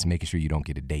is making sure you don't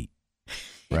get a date,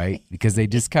 right? Because they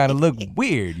just kind of look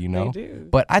weird, you know? They do.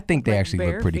 But I think they Like actually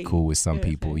look bare pretty feet. cool with some Bare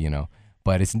people, feet. you know?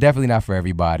 But it's definitely not for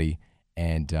everybody.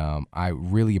 And I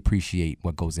really appreciate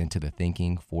what goes into the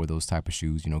thinking for those type of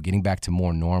shoes, you know, getting back to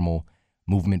more normal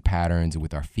movement patterns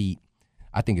with our feet.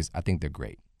 I think they're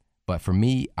great. But for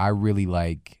me, I really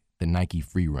like the Nike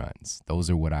free runs. Those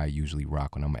are what I usually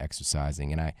rock when I'm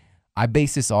exercising. And I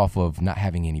base this off of not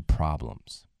having any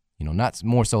problems, you know, not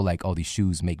more so like, oh, these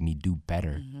shoes make me do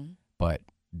better, but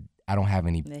I don't have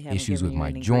any They haven't issues given with you my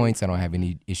any joints. grief. I don't have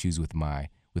any issues with my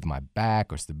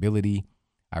back or stability.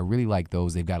 I really like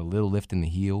those. They've got a little lift in the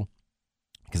heel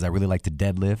because I really like to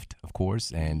deadlift, of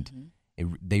course, and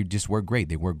they just work great.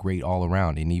 They work great all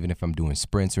around. And even if I'm doing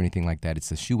sprints or anything like that,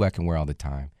 it's a shoe I can wear all the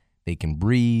time. They can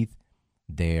breathe.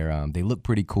 They look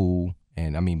pretty cool.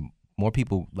 And I mean, more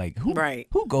people like who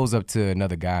goes up to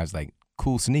another guy's like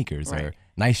cool sneakers or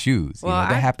nice shoes. Well, you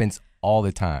know, that happens all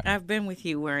the time. I've been with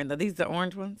you wearing these the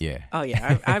orange ones. Yeah. Oh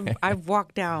yeah. I've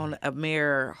walked down a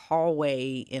mere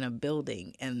hallway in a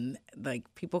building, and like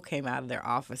people came out of their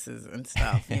offices and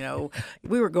stuff. You know,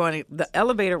 we were going. The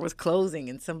elevator was closing,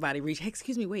 and somebody reached. Hey,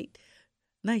 excuse me, wait.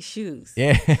 Nice shoes.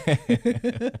 Yeah.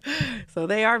 So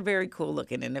they are very cool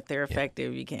looking, and if they're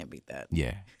effective, you can't beat that.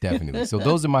 Yeah, definitely. So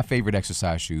those are my favorite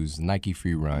exercise shoes, Nike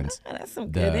Free Runs. That's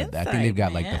some good insight, I think they've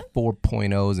got man. like the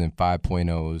 4.0s and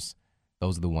 5.0s.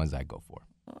 Those are the ones I go for.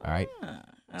 All right.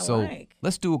 So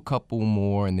let's do a couple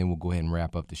more, and then we'll go ahead and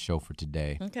wrap up the show for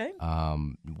today. Okay.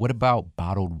 What about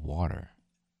bottled water?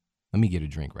 Let me get a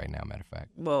drink right now, matter of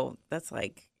fact. Well, that's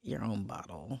like your own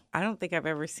bottle. I don't think I've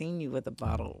ever seen you with a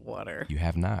bottle of water. You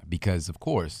have not, because of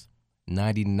course,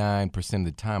 99% of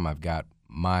the time I've got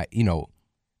my, you know,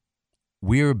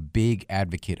 we're a big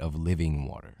advocate of living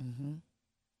water. Mm-hmm.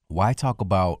 Why talk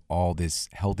about all this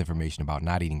health information about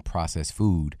not eating processed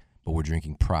food, but we're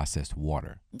drinking processed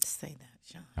water? Let's say that,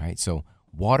 Sean. All right. So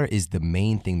water is the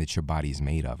main thing that your body is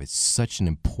made of. It's such an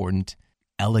important,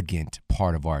 elegant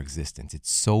part of our existence.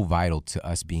 It's so vital to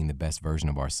us being the best version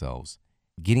of ourselves.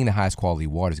 Getting the highest quality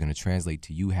water is going to translate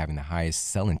to you having the highest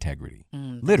cell integrity,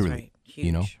 literally, right.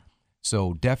 you know?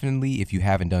 So definitely, if you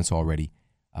haven't done so already,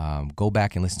 go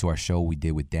back and listen to our show we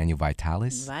did with Daniel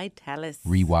Vitalis.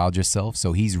 Rewild Yourself.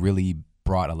 So he's really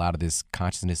brought a lot of this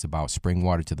consciousness about spring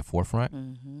water to the forefront.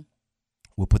 Mm-hmm.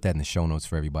 We'll put that in the show notes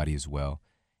for everybody as well.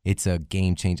 It's a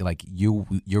game changer. Like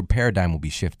your paradigm will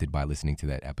be shifted by listening to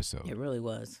that episode. It really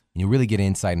was. And you'll really get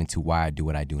insight into why I do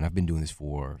what I do. And I've been doing this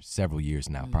for several years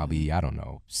now, probably, I don't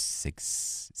know,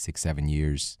 7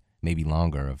 years, maybe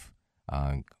longer of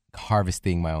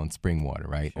harvesting my own spring water,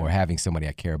 right? Sure. Or having somebody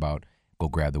I care about go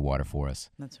grab the water for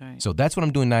us. That's right. So that's what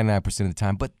I'm doing 99% of the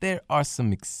time, but there are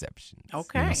some exceptions.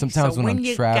 Okay. You know, sometimes so when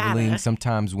I'm traveling, gotta...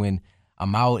 sometimes when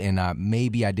I'm out and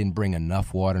maybe I didn't bring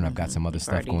enough water and I've got some other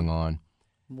stuff going on.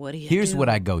 What do you Here's do? what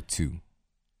I go to.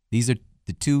 These are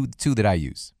the two that I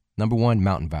use. Number one,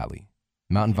 Mountain Valley.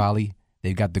 Mountain Valley,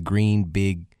 they've got the green,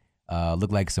 big,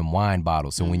 look like some wine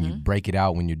bottles. So when you break it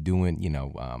out, when you're doing, you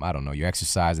know, I don't know, you're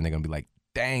exercising, they're going to be like,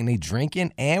 dang, they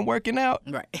drinking and working out?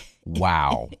 Right.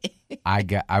 Wow. I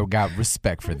got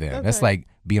respect for them. Okay. That's like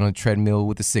being on a treadmill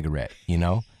with a cigarette, you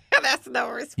know? That's no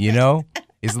respect. You know?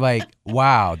 It's like,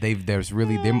 wow, they're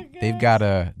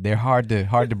hard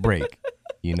to break.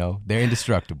 You know, they're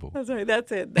indestructible. That's right.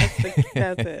 That's it.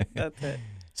 That's it.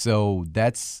 So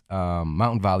that's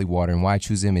Mountain Valley water. And why I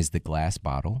choose them is the glass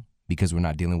bottle, because we're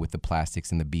not dealing with the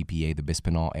plastics and the BPA, the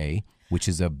bisphenol A, which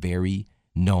is a very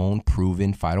known,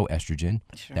 proven phytoestrogen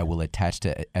that will attach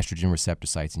to estrogen receptor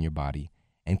sites in your body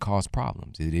and cause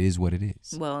problems. It is what it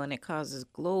is. Well, and it causes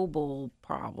global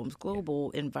problems, global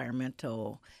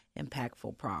environmental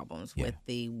impactful problems with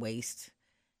the waste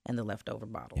and the leftover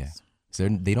bottles. Yeah. So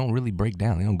they don't really break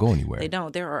down. They don't go anywhere. They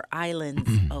don't. There are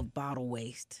islands of bottle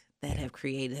waste that have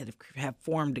created, have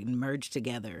formed and merged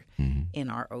together in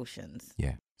our oceans.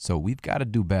 Yeah. So we've got to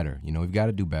do better. You know, we've got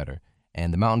to do better.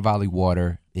 And the Mountain Valley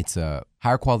water, it's a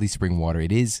higher quality spring water.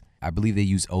 It is, I believe they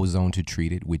use ozone to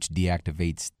treat it, which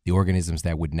deactivates the organisms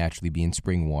that would naturally be in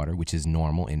spring water, which is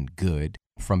normal and good,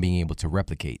 from being able to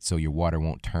replicate. So your water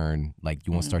won't turn, like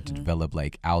you won't start to develop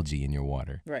like algae in your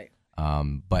water. Right.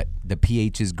 But the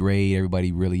pH is great.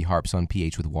 Everybody really harps on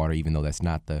pH with water, even though that's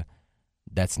not the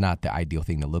that's not the ideal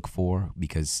thing to look for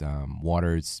because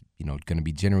water is, going to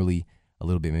be generally a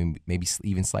little bit, maybe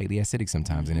even slightly acidic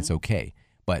sometimes, and it's okay.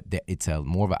 But it's a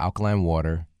more of an alkaline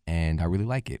water, and I really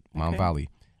like it, Mount Valley.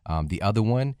 The other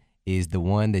one is the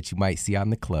one that you might see out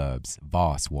in the clubs,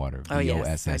 Voss water,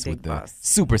 VOSS, with the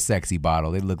super sexy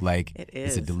bottle. It looked like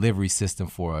it's a delivery system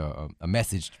for a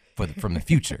message from the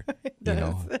future.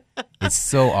 It's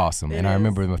so awesome. And I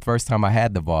remember the first time I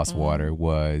had the Voss water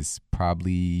was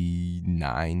probably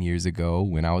 9 years ago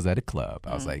when I was at a club.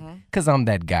 I was like, because I'm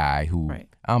that guy who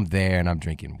I'm there and I'm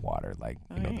drinking water, like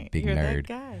the big You're nerd.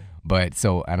 That guy. But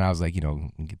and I was like,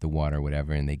 get the water or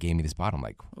whatever, and they gave me this bottle. I'm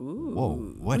like, whoa,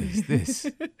 what is this?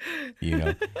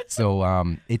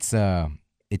 So it's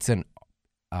an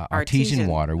artesian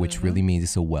water, which really means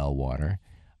it's a well water.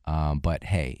 But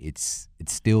hey, it's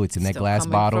in that glass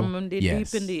bottle. From deep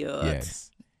in the earth.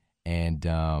 Yes.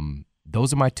 And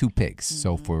those are my two picks.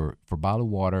 So for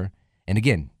bottled water, and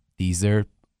again, these are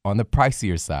on the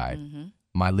pricier side.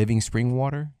 My Living Spring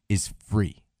water is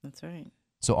free. That's right.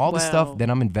 So all the stuff that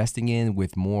I'm investing in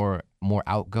with more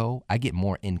outgo, I get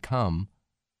more income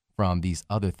from these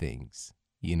other things.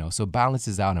 So balance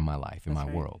is out in my life, in my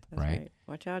world, right?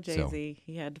 Watch out, Jay-Z.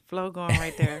 He had the flow going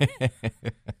right there.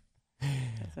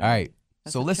 All right.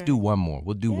 So let's do one more.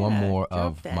 We'll do one more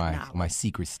of my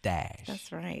secret stash.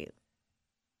 That's right.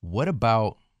 What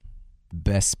about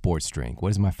best sports drink? What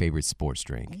is my favorite sports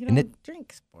drink? You don't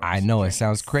drink sports I know drinks. It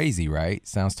sounds crazy, right?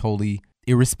 Sounds totally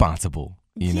irresponsible,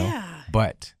 know?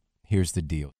 But here's the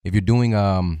deal. If you're doing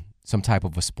some type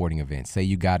of a sporting event, say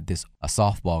you got a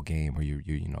softball game, or you're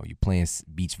playing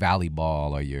beach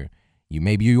volleyball, or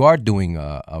maybe you are doing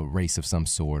a race of some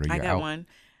sort, or I got one.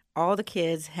 All the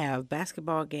kids have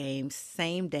basketball games,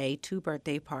 same day, 2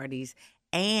 birthday parties,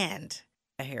 and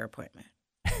a hair appointment.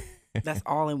 That's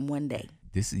all in one day.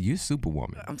 You're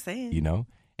Superwoman. I'm saying.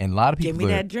 And a lot of people give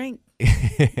me that drink.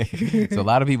 So a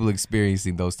lot of people are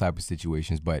experiencing those type of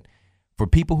situations, but for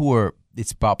people who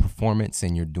it's about performance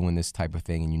and you're doing this type of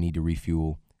thing and you need to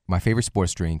refuel, my favorite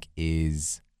sports drink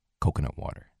is coconut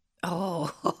water.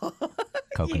 Oh,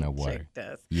 coconut water.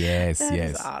 Us. Yes, that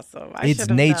yes. Is awesome. It's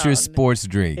nature's sports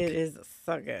drink. It is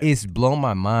so good. It's blown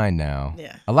my mind now.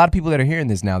 Yeah. A lot of people that are hearing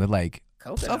this now, they're like,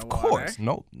 coconut of course. Water.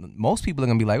 No, most people are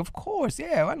gonna be like, of course,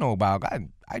 yeah, I know about.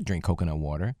 I drink coconut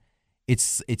water.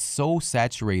 It's so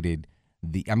saturated.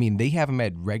 They have them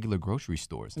at regular grocery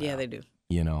stores now. Yeah, they do.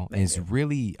 And it's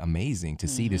really amazing to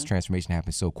see this transformation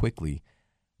happen so quickly.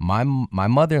 My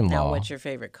mother-in-law. Now, what's your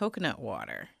favorite coconut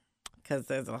water? Because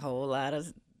there's a whole lot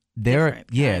of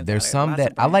there's some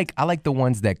that I like. I like the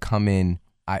ones that come in.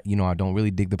 I don't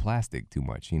really dig the plastic too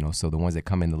much. So the ones that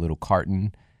come in the little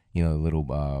carton, the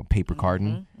little paper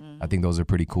carton. I think those are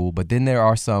pretty cool. But then there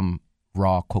are some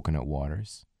raw coconut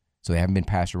waters, so they haven't been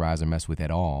pasteurized or messed with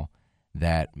at all.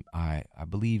 That I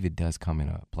believe it does come in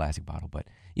a plastic bottle, but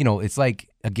it's like,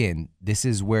 again, this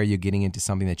is where you're getting into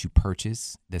something that you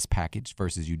purchase that's packaged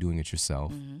versus you doing it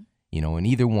yourself. And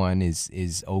either one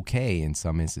is okay in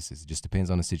some instances. It just depends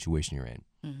on the situation you're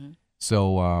in.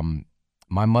 So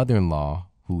my mother-in-law,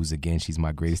 she's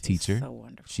my greatest teacher. So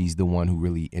wonderful. She's the one who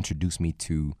really introduced me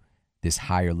to this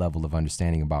higher level of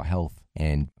understanding about health,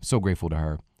 and I'm so grateful to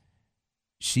her.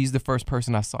 She's the first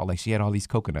person I saw. Like, she had all these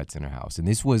coconuts in her house. And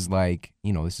this was like,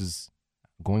 this is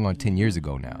going on 10 years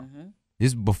ago now. This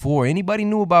is before anybody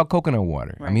knew about coconut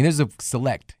water. Right. There's a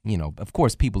select, of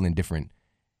course, people in different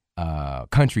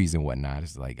countries and whatnot.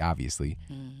 It's like, obviously.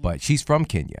 But she's from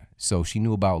Kenya. So she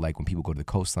knew about, like, when people go to the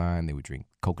coastline, they would drink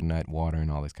coconut water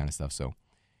and all this kind of stuff. So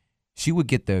she would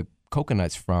get the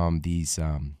coconuts from these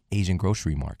Asian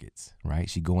grocery markets, right?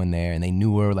 She'd go in there, and they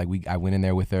knew her. Like, I went in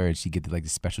there with her, and she'd get the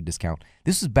special discount.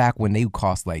 This was back when they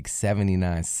cost like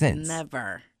 79 cents.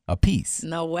 Never. A piece.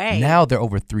 No way. Now they're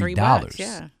over $3.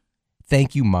 Yeah.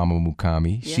 Thank you, Mama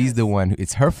Mukami. Yes. She's the one.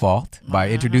 It's her fault by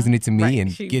introducing it to me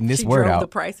and getting this word out. She drove the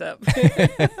price up.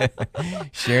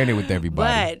 Sharing it with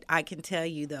everybody. But I can tell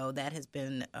you, though, that has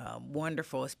been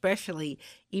wonderful, especially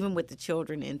even with the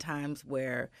children in times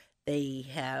where they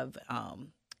have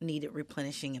needed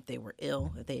replenishing if they were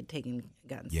ill, if they had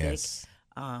gotten sick.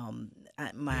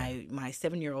 My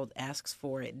 7-year-old asks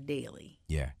for it daily.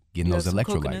 Yeah, getting those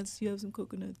electrolytes. You have some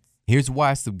coconuts. Here's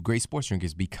why it's a great sports drink,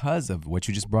 is because of what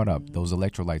you just brought up. Those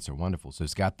electrolytes are wonderful. So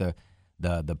it's got the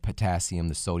potassium,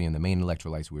 the sodium, the main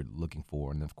electrolytes we're looking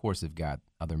for. And, of course, it's got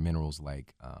other minerals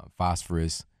like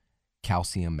phosphorus,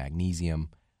 calcium,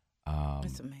 magnesium.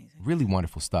 It's amazing. Really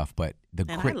wonderful stuff. But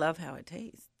I love how it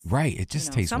tastes. Right. It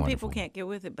just tastes wonderful. Some people can't get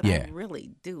with it, but I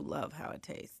really do love how it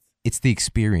tastes. It's the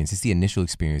experience. It's the initial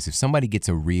experience. If somebody gets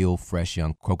a real fresh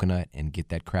young coconut and get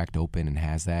that cracked open and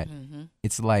has that,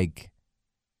 it's like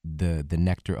the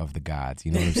nectar of the gods.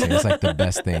 You know what I'm saying? It's like the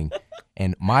best thing.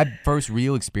 And my first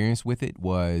real experience with it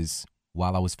was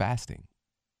while I was fasting.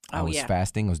 I was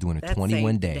fasting. I was doing a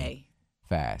 21-day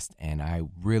fast. And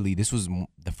this was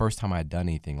the first time I had done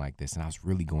anything like this. And I was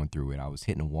really going through it. I was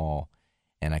hitting a wall.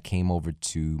 And I came over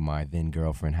to my then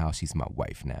girlfriend's house. She's my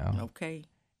wife now. Okay.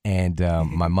 And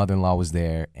my mother-in-law was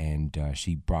there. And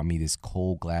she brought me this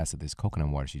cold glass of this coconut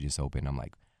water she just opened. I'm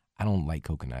like, I don't like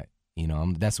coconut. You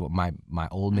know, that's what my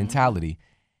old mentality.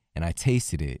 And I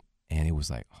tasted it. And it was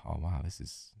like, oh, wow,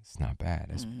 it's not bad.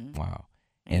 That's wow.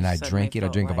 And I drank it. I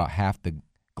drank about half the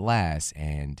glass.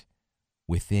 And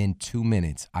within 2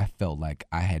 minutes, I felt like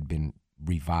I had been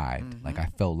revived. Like I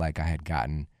felt like I had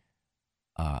gotten,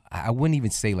 I wouldn't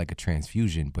even say like a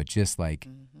transfusion, but just like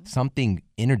something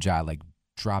energized, like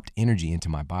dropped energy into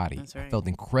my body. That's right. I felt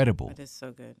incredible. It is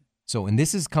so good. So, and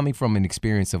this is coming from an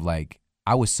experience of like,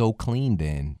 I was so clean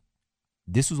then.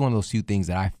 This was one of those few things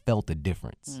that I felt a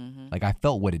difference. Like I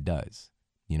felt what it does,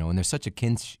 you know, and there's such a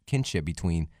kinship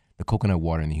between the coconut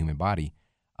water and the human body.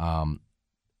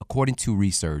 According to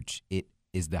research, it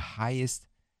is the highest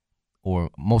or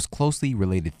most closely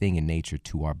related thing in nature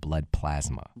to our blood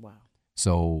plasma. Wow.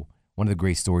 So one of the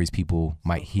great stories people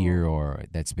might hear or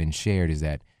that's been shared is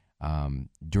that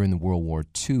during the World War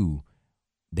II,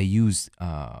 they used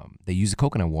the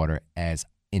coconut water as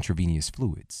intravenous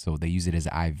fluids. So they use it as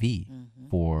IV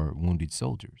for wounded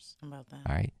soldiers. How about that?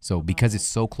 All right. So because it's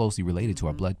so closely related to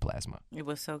our blood plasma. It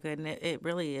was so good. And it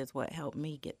really is what helped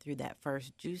me get through that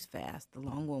first juice fast, the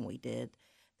long one we did,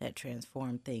 that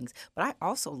transformed things. But I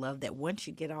also love that once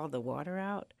you get all the water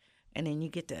out and then you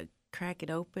get to crack it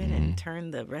open and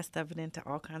turn the rest of it into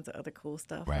all kinds of other cool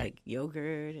stuff like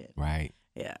yogurt. And,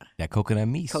 yeah. That coconut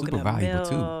meat, super valuable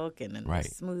milk, too. And then the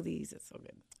smoothies. It's so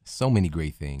good. So many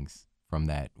great things from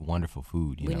that wonderful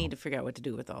food. We need to figure out what to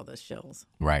do with all those shells.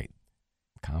 Right.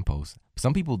 Compost.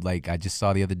 Some people, like, I just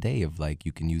saw the other day of, like,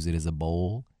 you can use it as a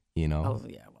bowl, you know. Oh,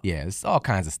 yeah. Well, yeah, it's all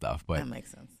kinds of stuff. But that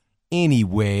makes sense.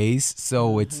 Anyways,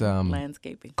 so it's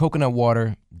landscaping. Coconut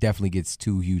water definitely gets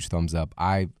 2 huge thumbs up.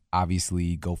 I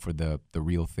obviously go for the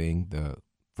real thing, the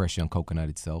fresh young coconut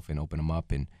itself, and open them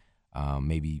up and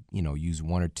maybe, you know, use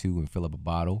 1 or 2 and fill up a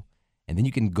bottle. And then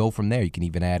you can go from there. You can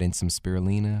even add in some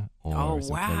spirulina or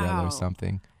some chlorella or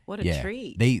something. What a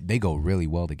treat. They go really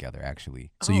well together,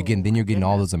 actually. So you're getting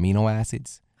all those amino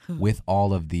acids with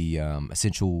all of the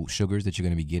essential sugars that you're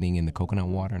going to be getting in the coconut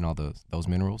water and all those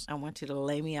minerals. I want you to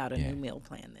lay me out a new meal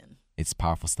plan then. It's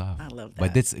powerful stuff. I love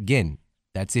that. But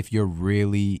that's if you're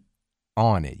really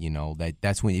on it, you know.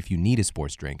 That's when, if you need a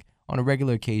sports drink. On a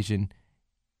regular occasion,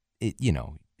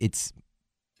 it's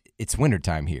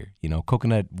wintertime here. You know,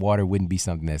 coconut water wouldn't be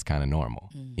something that's kind of normal,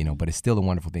 you know, but it's still a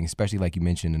wonderful thing, especially like you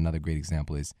mentioned. Another great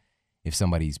example is if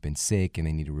somebody's been sick and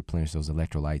they need to replenish those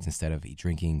electrolytes instead of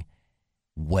drinking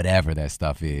whatever that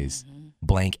stuff is,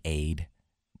 blank aid,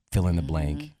 fill in the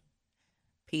blank.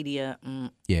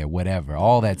 Pedia. Yeah, whatever,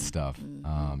 all that stuff.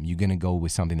 You're going to go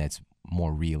with something that's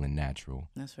more real and natural.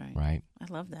 That's right. Right? I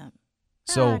love that.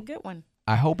 So good one.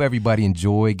 I hope everybody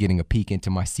enjoyed getting a peek into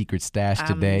my secret stash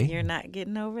today. You're not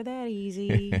getting over that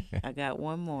easy. I got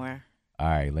one more. All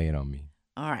right, lay it on me.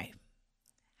 All right.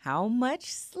 How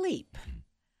much sleep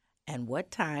and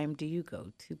what time do you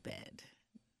go to bed?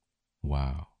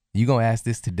 Wow. You going to ask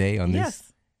this today on this?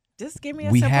 Yes. Just give me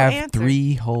a we simple have answer.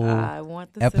 3 whole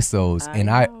episodes, and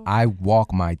I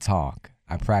walk my talk.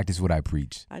 I practice what I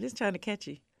preach. I'm just trying to catch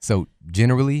you. So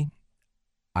generally,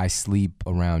 I sleep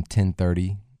around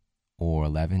 10:30 or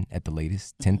 11 at the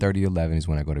latest. 10:30 to 11 is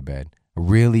when I go to bed. I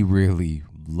really, really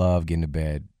love getting to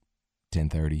bed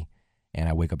 10:30, and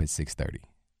I wake up at 6:30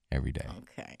 every day.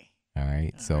 Okay. All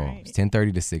right. It's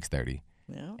 10:30 to 6:30.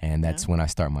 Yeah, and that's when I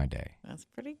start my day. That's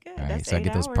pretty good. All right, that's so 8 I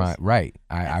get those hours. right.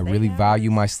 I really value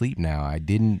my sleep now. I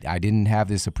didn't have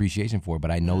this appreciation for it,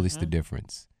 but I noticed the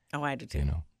difference. Oh, I do too. You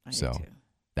know, I do too.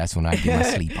 That's when I get my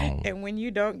sleep on. And when you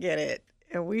don't get it,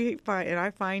 and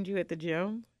I find you at the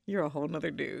gym, you're a whole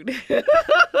nother dude.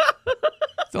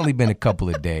 It's only been a couple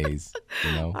of days,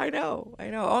 you know. I know.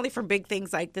 Only for big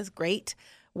things like this great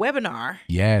webinar.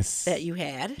 Yes. That you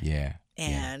had. Yeah.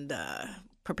 And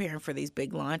preparing for these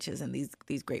big launches and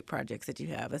these great projects that you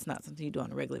have. It's not something you do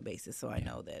on a regular basis, so I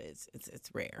know that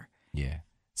it's rare. Yeah.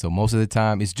 So most of the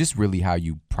time, it's just really how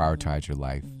you prioritize your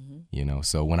life, you know.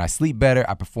 So when I sleep better,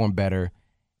 I perform better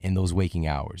in those waking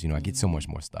hours. You know, I get so much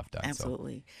more stuff done.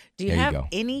 Absolutely. So, do you have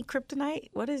any kryptonite?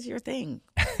 What is your thing?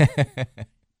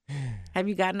 Have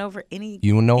you gotten over any?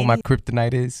 You know what my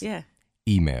kryptonite is? Yeah.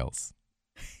 Emails.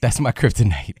 That's my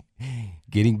kryptonite.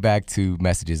 Getting back to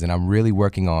messages. And I'm really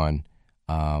working on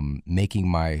making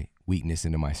my weakness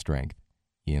into my strength,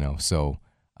 you know. So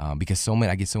because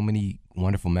I get so many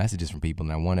wonderful messages from people,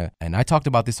 and I talked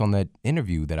about this on that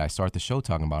interview that I start the show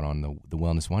talking about on the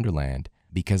Wellness Wonderland,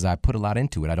 because I put a lot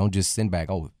into it. I don't just send back,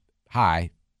 oh,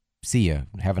 hi, see ya,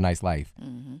 have a nice life.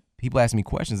 Mm-hmm. People ask me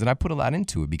questions, and I put a lot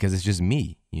into it because it's just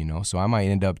me, so I might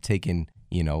end up taking,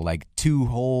 like 2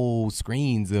 whole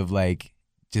screens of like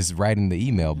just writing the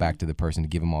email back to the person to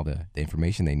give them all the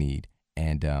information they need.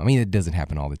 And I mean, it doesn't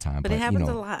happen all the time. But it happens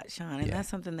a lot, Sean. And that's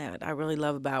something that I really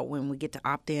love about when we get to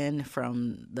opt in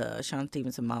from the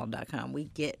SeanStevensonModel.com. We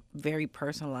get very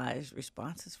personalized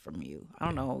responses from you.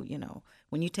 I don't know,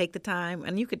 when you take the time,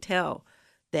 and you could tell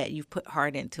that you've put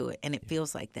heart into it, and it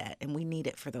feels like that. And we need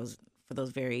it for those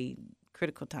very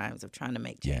critical times of trying to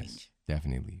make change. Yes,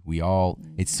 definitely. We all,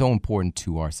 it's so important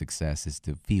to our success is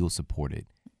to feel supported.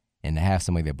 And to have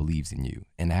somebody that believes in you,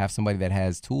 and to have somebody that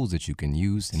has tools that you can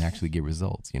use and actually get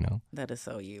results, That is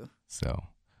so you. So,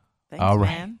 thanks, all right.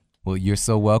 Man. Well, you're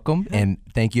so welcome. And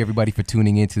thank you, everybody, for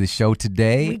tuning into the show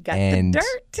today. We got the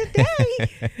dirt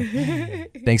today.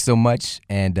 Thanks so much.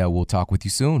 And we'll talk with you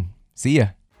soon. See ya.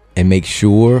 And make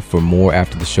sure for more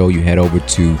after the show, you head over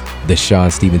to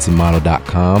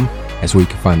SeanStevensonModel.com. That's where you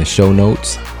can find the show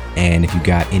notes. And if you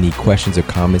got any questions or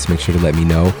comments, make sure to let me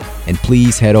know. And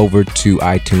please head over to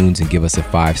iTunes and give us a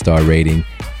 5-star rating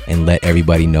and let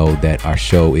everybody know that our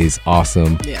show is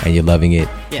awesome and you're loving it.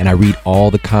 Yeah. And I read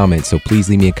all the comments, so please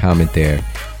leave me a comment there.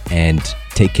 And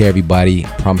take care, everybody. I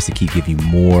promise to keep giving you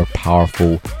more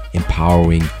powerful,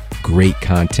 empowering, great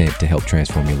content to help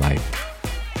transform your life.